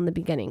Confidential in the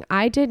beginning.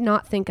 I did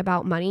not think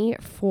about money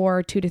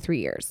for 2 to 3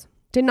 years.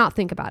 Did not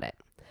think about it.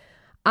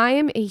 I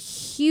am a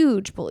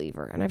huge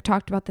believer, and I've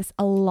talked about this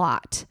a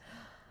lot,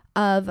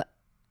 of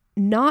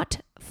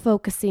not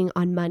focusing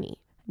on money.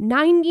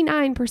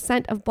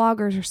 99% of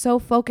bloggers are so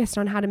focused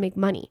on how to make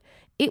money.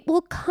 It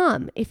will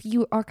come if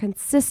you are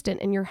consistent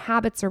and your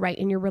habits are right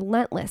and you're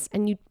relentless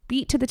and you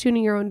beat to the tune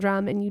of your own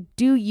drum and you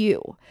do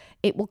you.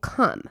 It will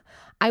come.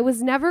 I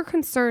was never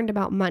concerned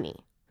about money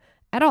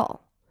at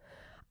all.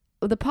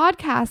 The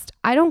podcast,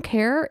 I don't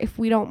care if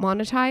we don't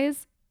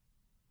monetize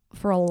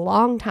for a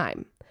long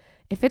time.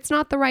 If it's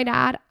not the right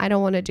ad, I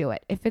don't want to do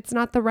it. If it's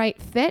not the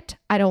right fit,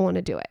 I don't want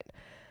to do it.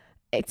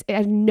 It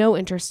has no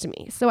interest to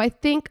me. So I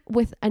think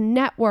with a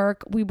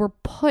network, we were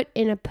put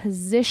in a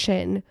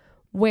position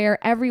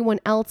where everyone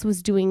else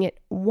was doing it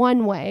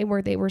one way,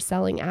 where they were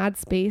selling ad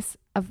space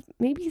of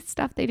maybe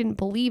stuff they didn't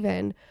believe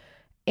in.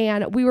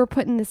 And we were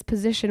put in this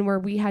position where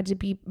we had to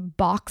be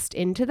boxed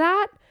into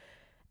that,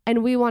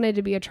 and we wanted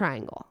to be a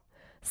triangle.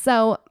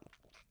 So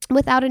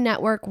without a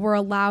network, we're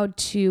allowed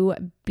to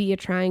be a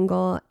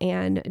triangle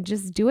and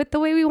just do it the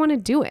way we want to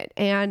do it.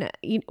 And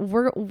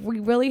we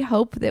really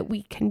hope that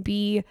we can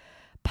be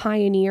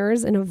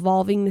pioneers in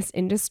evolving this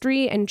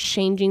industry and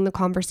changing the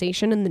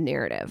conversation and the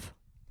narrative.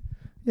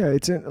 Yeah,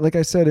 it's like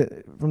I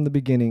said from the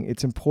beginning,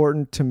 it's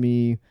important to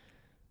me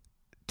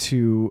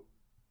to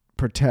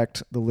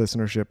protect the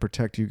listenership,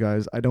 protect you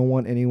guys. I don't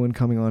want anyone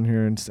coming on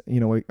here and,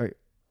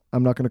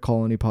 I'm not going to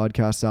call any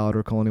podcasts out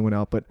or call anyone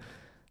out, but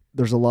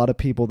there's a lot of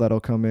people that'll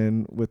come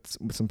in with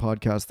some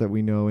podcasts that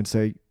we know and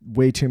say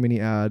way too many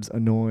ads,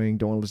 annoying,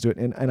 don't want to listen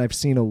to it. And I've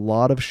seen a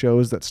lot of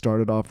shows that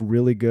started off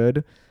really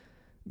good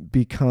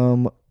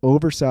become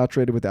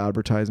oversaturated with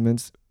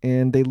advertisements,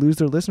 and they lose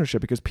their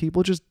listenership because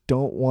people just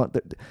don't want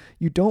that.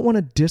 You don't want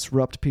to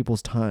disrupt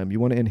people's time.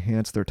 You want to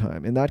enhance their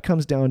time. And that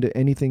comes down to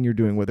anything you're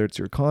doing, whether it's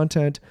your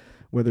content,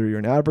 whether you're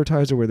an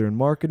advertiser, whether you're in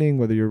marketing,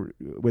 whether you're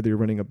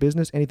running a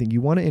business, anything.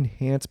 You want to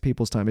enhance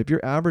people's time. If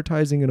you're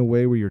advertising in a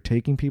way where you're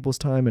taking people's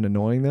time and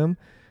annoying them,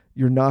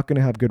 you're not going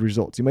to have good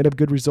results. You might have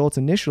good results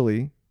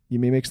initially. You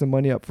may make some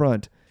money up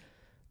front,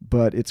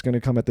 but it's going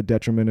to come at the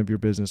detriment of your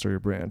business or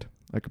your brand.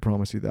 I can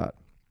promise you that.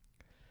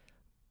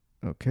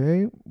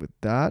 Okay, with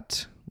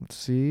that, let's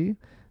see.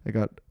 I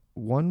got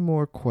one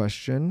more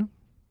question.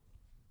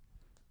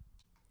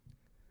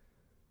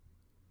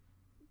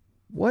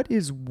 What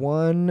is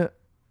one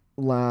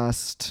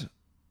last,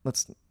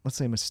 let's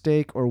say,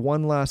 mistake or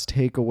one last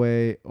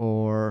takeaway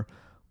or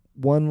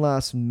one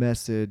last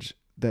message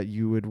that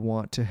you would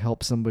want to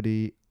help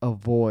somebody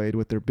avoid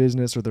with their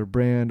business or their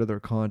brand or their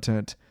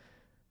content?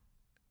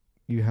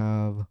 You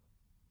have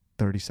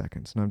 30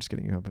 seconds. No, I'm just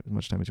kidding. You have as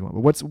much time as you want.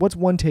 But what's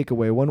one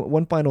takeaway,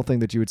 one final thing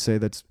that you would say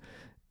that's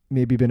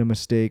maybe been a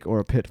mistake or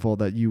a pitfall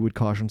that you would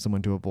caution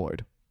someone to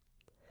avoid?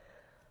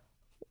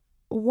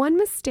 One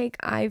mistake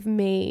I've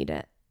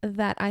made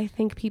that I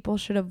think people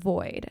should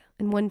avoid,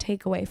 and one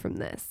takeaway from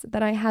this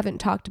that I haven't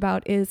talked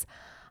about, is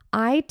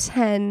I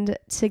tend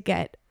to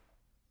get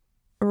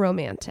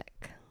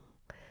romantic.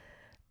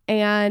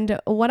 And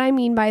what I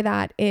mean by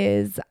that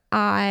is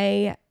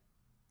I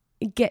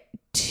get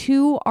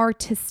too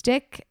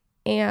artistic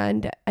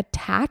and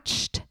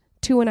attached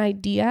to an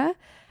idea,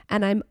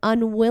 and I'm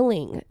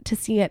unwilling to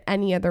see it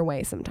any other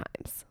way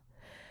sometimes.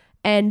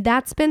 And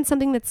that's been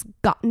something that's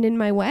gotten in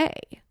my way.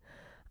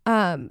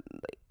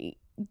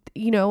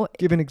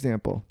 Give an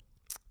example.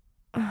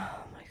 Oh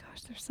my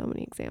gosh, there's so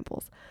many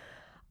examples.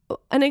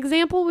 An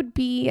example would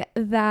be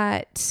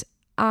that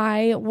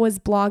I was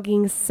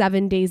blogging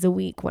 7 days a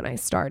week when I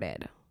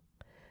started.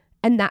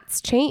 And that's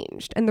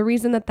changed. And the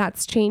reason that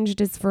that's changed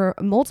is for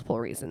multiple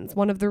reasons.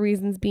 One of the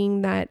reasons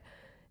being that,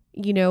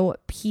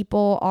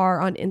 people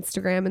are on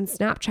Instagram and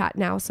Snapchat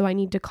now, so I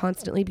need to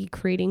constantly be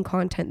creating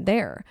content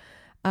there.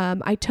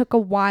 I took a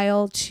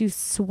while to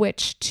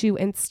switch to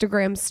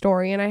Instagram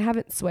story, and I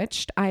haven't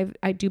switched.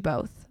 I do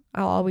both.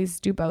 I'll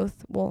always do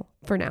both. Well,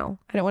 for now.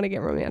 I don't want to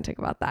get romantic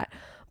about that.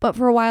 But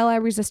for a while, I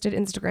resisted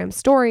Instagram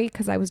story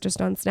because I was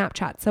just on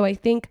Snapchat. So I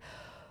think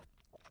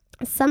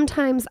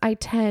sometimes I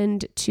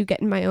tend to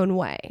get in my own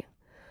way.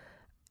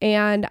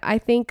 And I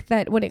think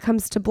that when it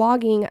comes to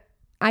blogging,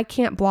 I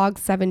can't blog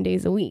 7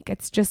 days a week.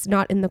 It's just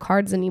not in the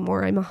cards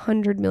anymore. I'm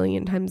 100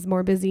 million times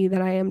more busy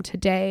than I am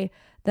today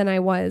than I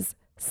was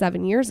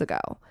 7 years ago.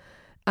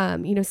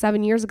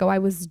 7 years ago, I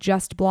was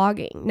just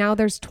blogging. Now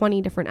there's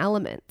 20 different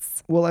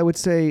elements. Well, I would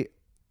say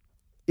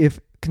if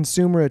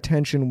consumer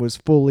attention was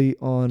fully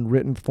on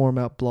written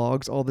format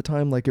blogs all the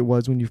time, like it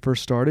was when you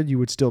first started, you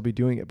would still be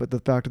doing it. But the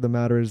fact of the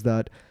matter is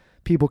that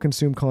people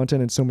consume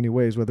content in so many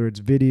ways, whether it's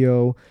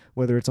video,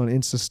 whether it's on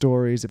Insta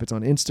stories, if it's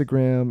on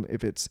Instagram,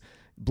 if it's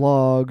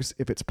blogs,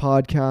 if it's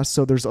podcasts.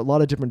 So there's a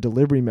lot of different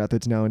delivery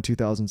methods now in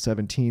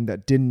 2017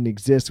 that didn't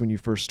exist when you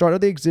first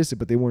started. They existed,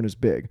 but they weren't as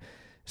big.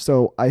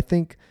 So I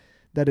think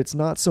that it's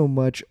not so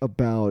much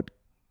about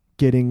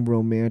getting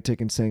romantic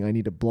and saying I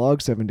need to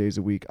blog 7 days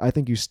a week. I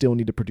think you still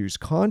need to produce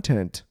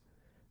content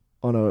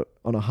on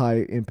a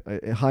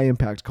high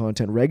impact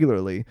content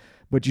regularly,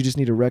 but you just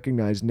need to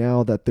recognize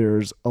now that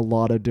there's a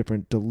lot of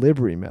different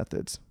delivery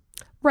methods.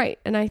 Right.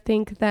 And I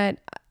think that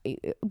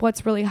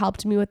what's really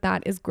helped me with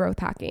that is growth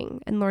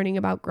hacking and learning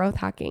about growth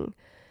hacking.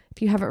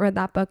 If you haven't read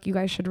that book, you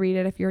guys should read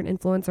it if you're an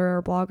influencer or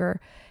a blogger.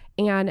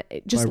 And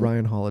just by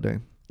Ryan Holiday.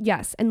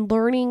 Yes. And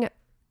learning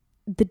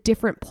the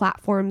different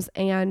platforms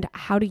and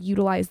how to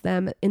utilize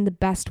them in the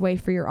best way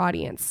for your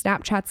audience.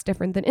 Snapchat's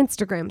different than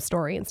Instagram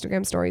story.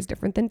 Instagram story is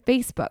different than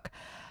Facebook.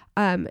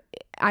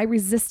 I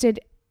resisted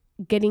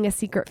getting a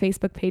secret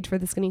Facebook page for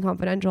The Skinny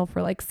Confidential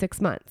for like 6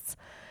 months.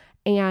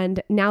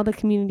 And now the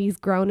community's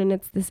grown and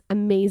it's this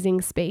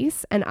amazing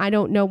space. And I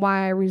don't know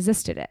why I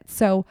resisted it.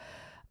 So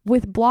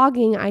with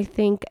blogging, I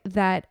think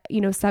that,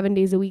 7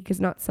 days a week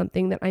is not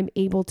something that I'm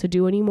able to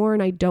do anymore.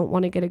 And I don't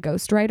want to get a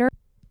ghostwriter.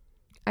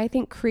 I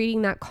think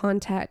creating that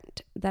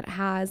content that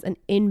has an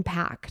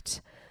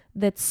impact,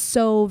 that's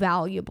so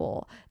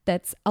valuable,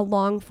 that's a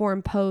long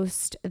form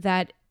post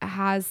that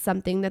has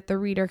something that the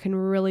reader can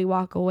really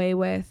walk away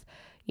with,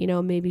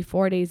 maybe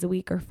 4 days a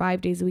week or 5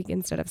 days a week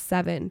instead of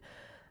 7,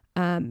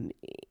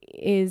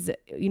 is,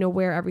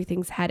 where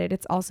everything's headed.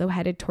 It's also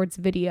headed towards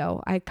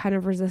video. I kind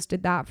of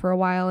resisted that for a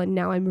while, and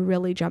now I'm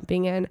really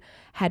jumping in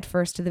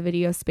headfirst to the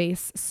video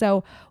space.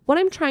 So what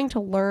I'm trying to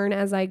learn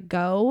as I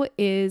go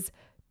is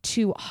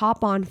to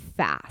hop on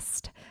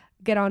fast,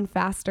 get on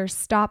faster,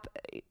 stop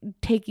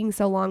taking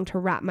so long to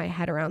wrap my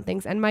head around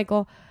things. And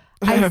Michael,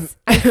 I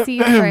see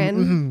your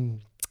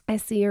grin. I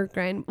see your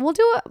grin. We'll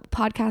do a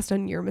podcast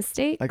on your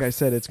mistakes. Like I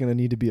said, it's going to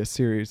need to be a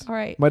series. All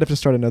right. Might have to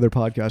start another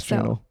podcast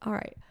channel. All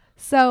right.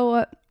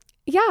 So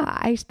yeah,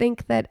 I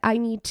think that I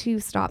need to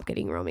stop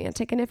getting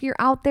romantic. And if you're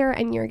out there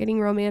and you're getting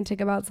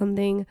romantic about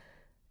something,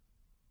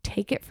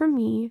 take it from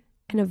me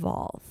and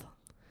evolve.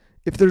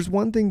 If there's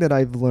one thing that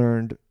I've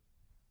learned,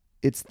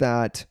 it's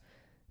that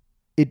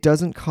it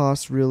doesn't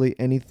cost really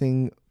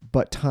anything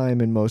but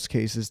time in most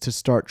cases to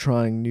start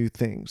trying new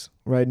things,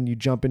 right? And you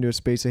jump into a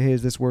space of, hey,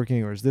 is this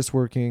working or is this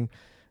working?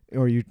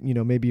 Or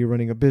maybe you're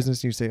running a business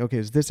and you say, okay,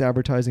 is this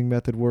advertising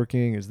method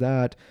working? Is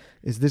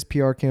this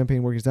PR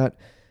campaign working? Is that,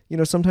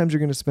 sometimes you're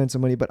going to spend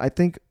some money, but I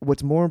think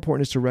what's more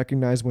important is to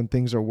recognize when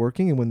things are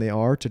working, and when they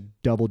are, to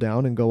double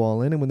down and go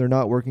all in, and when they're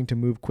not working, to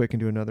move quick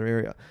into another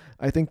area.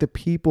 I think the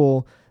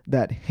people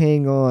that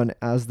hang on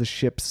as the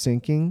ship's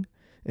sinking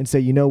and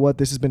say, you know what,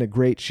 this has been a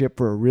great ship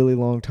for a really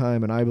long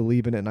time and I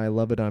believe in it and I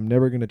love it, I'm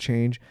never going to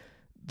change.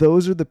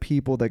 Those are the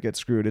people that get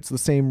screwed. It's the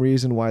same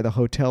reason why the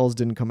hotels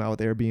didn't come out with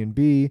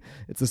Airbnb.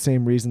 It's the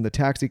same reason the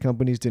taxi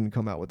companies didn't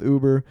come out with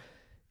Uber.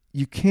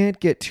 You can't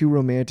get too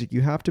romantic.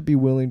 You have to be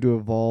willing to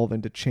evolve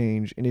and to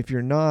change. And if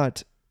you're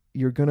not,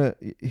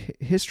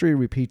 history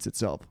repeats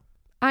itself.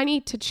 I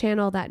need to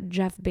channel that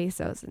Jeff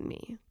Bezos in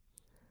me.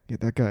 Yeah,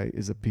 that guy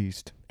is a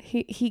beast.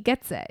 He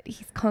gets it.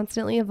 He's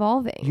constantly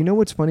evolving. You know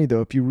what's funny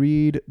though? If you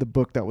read the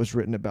book that was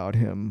written about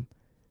him,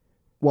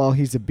 while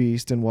he's a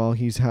beast and while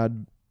he's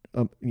had,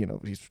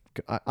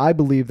 I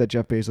believe that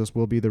Jeff Bezos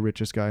will be the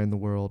richest guy in the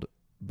world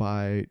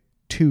by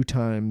 2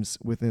 times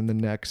within the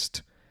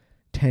next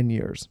 10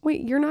 years.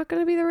 Wait, you're not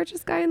going to be the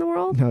richest guy in the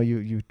world? No,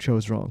 you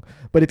chose wrong.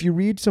 But if you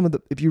read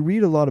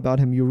a lot about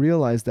him, you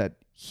realize that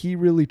he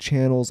really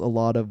channels a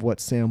lot of what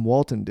Sam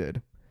Walton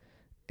did.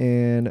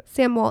 And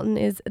Sam Walton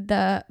is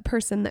the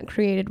person that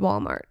created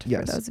Walmart,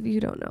 yes, for those of you who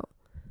don't know.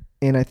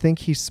 And I think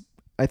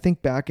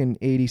back in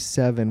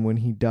 87 when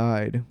he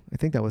died, I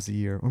think that was the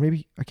year, or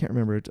maybe, I can't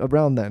remember, it's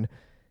around then,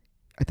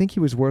 I think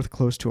he was worth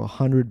close to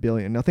 $100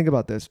 billion. Now think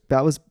about this.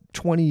 That was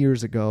 20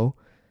 years ago,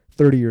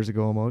 30 years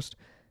ago almost.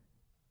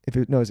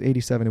 It's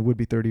 87, it would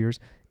be 30 years.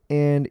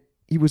 And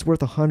he was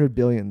worth $100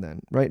 billion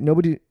then, right?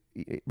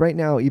 Right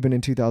now, even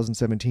in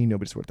 2017,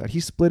 nobody's worth that. He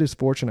split his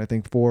fortune, I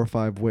think, 4 or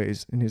 5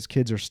 ways, and his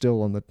kids are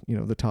still on the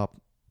top,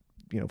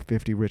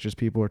 50 richest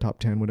people or top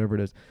 10, whatever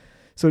it is.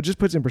 So it just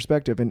puts in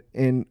perspective.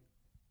 And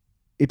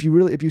if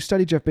you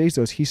study Jeff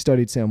Bezos, he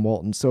studied Sam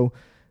Walton. So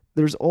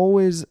there's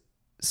always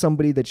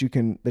somebody that you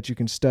can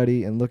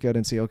study and look at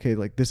and say, okay,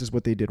 like this is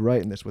what they did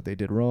right and this is what they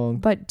did wrong.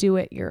 But do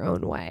it your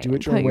own way.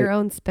 Put your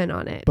own spin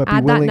on it. But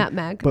add that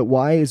nutmeg. But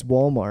why is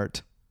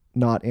Walmart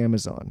not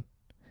Amazon?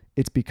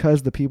 It's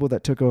because the people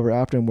that took over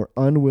after him were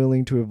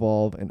unwilling to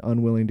evolve and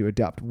unwilling to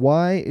adapt.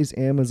 Why is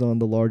Amazon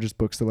the largest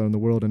bookseller in the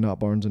world and not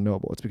Barnes &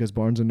 Noble? It's because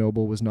Barnes &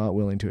 Noble was not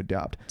willing to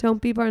adapt.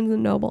 Don't be Barnes &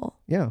 Noble.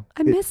 Yeah.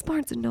 I miss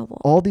Barnes & Noble.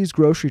 All these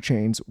grocery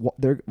chains,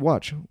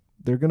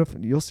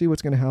 you'll see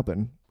what's going to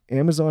happen.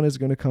 Amazon is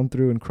going to come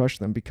through and crush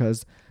them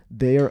because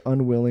they are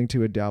unwilling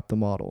to adapt the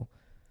model.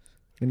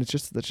 And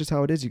that's just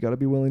how it is. You got to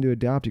be willing to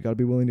adapt. You got to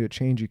be willing to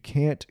change. You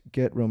can't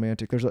get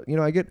romantic.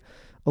 I get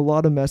a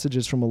lot of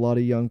messages from a lot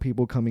of young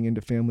people coming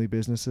into family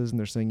businesses, and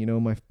they're saying,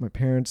 my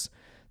parents,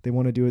 they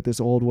want to do it this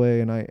old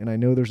way, and I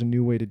know there's a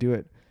new way to do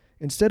it.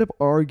 Instead of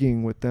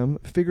arguing with them,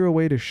 figure a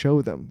way to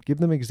show them. Give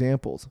them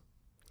examples.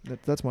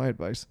 That's my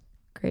advice.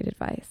 Great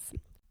advice.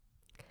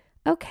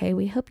 Okay,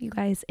 we hope you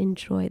guys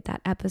enjoyed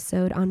that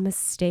episode on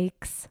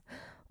mistakes,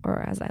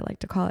 or as I like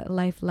to call it,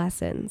 life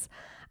lessons.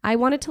 I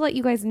wanted to let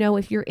you guys know,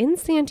 if you're in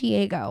San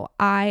Diego,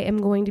 I am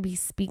going to be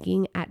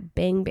speaking at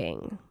Bang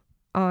Bang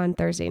on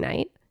Thursday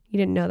night. You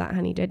didn't know that,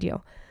 honey, did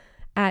you?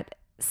 At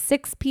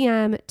 6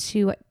 p.m.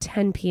 to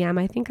 10 p.m.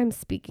 I think I'm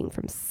speaking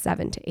from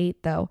 7 to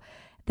 8, though.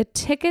 The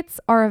tickets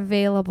are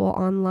available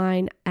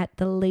online at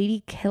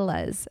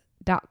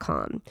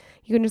theladykillas.com.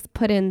 You can just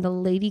put in the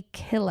Lady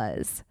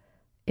Killas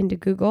into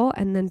Google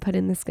and then put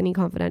in the Skinny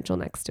Confidential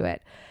next to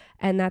it.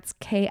 And that's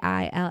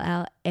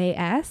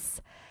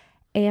KILLAS.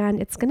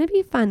 And it's going to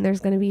be fun.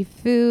 There's going to be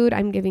food.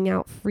 I'm giving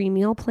out free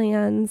meal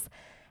plans.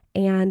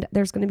 And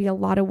there's going to be a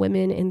lot of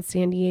women in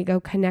San Diego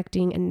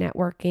connecting and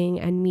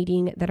networking and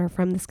meeting that are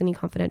from the Skinny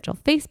Confidential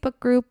Facebook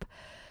group.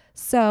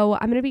 So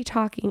I'm going to be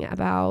talking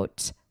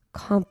about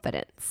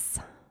confidence.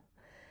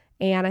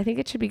 And I think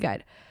it should be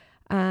good.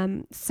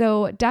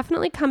 So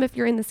definitely come if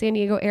you're in the San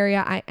Diego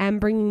area. I am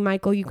bringing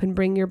Michael. You can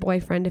bring your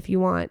boyfriend if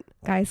you want.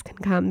 Guys can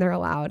come. They're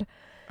allowed.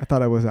 I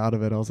thought I was out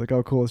of it. I was like,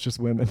 oh, cool. It's just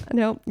women.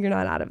 No, you're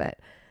not out of it.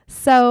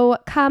 So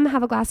come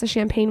have a glass of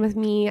champagne with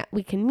me.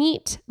 We can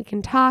meet, we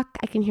can talk.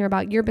 I can hear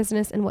about your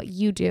business and what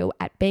you do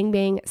at Bang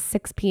Bang,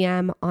 6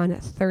 p.m. on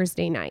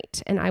Thursday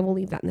night. And I will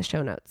leave that in the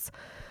show notes.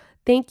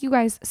 Thank you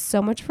guys so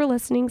much for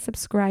listening,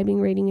 subscribing,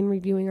 rating, and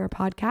reviewing our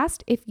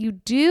podcast. If you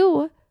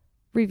do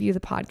review the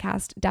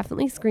podcast,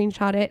 definitely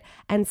screenshot it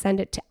and send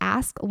it to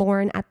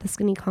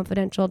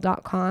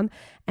asklauren@theskinnyconfidential.com,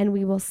 and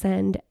we will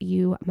send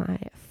you my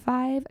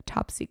 5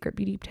 top secret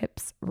beauty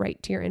tips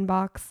right to your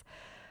inbox.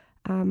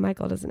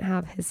 Michael doesn't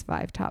have his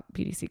 5 top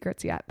beauty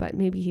secrets yet, but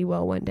maybe he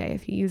will one day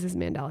if he uses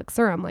mandelic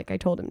serum like I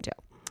told him to.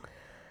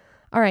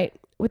 All right,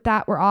 with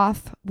that, we're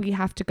off. We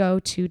have to go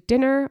to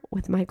dinner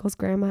with Michael's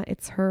grandma.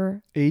 It's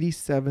her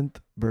 87th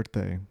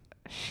birthday.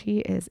 She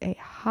is a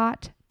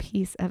hot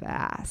piece of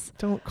ass.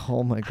 Don't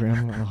call my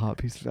grandma a hot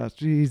piece of ass.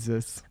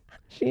 Jesus.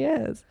 She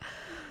is.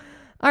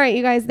 All right,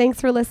 you guys, thanks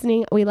for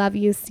listening. We love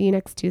you. See you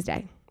next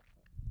Tuesday.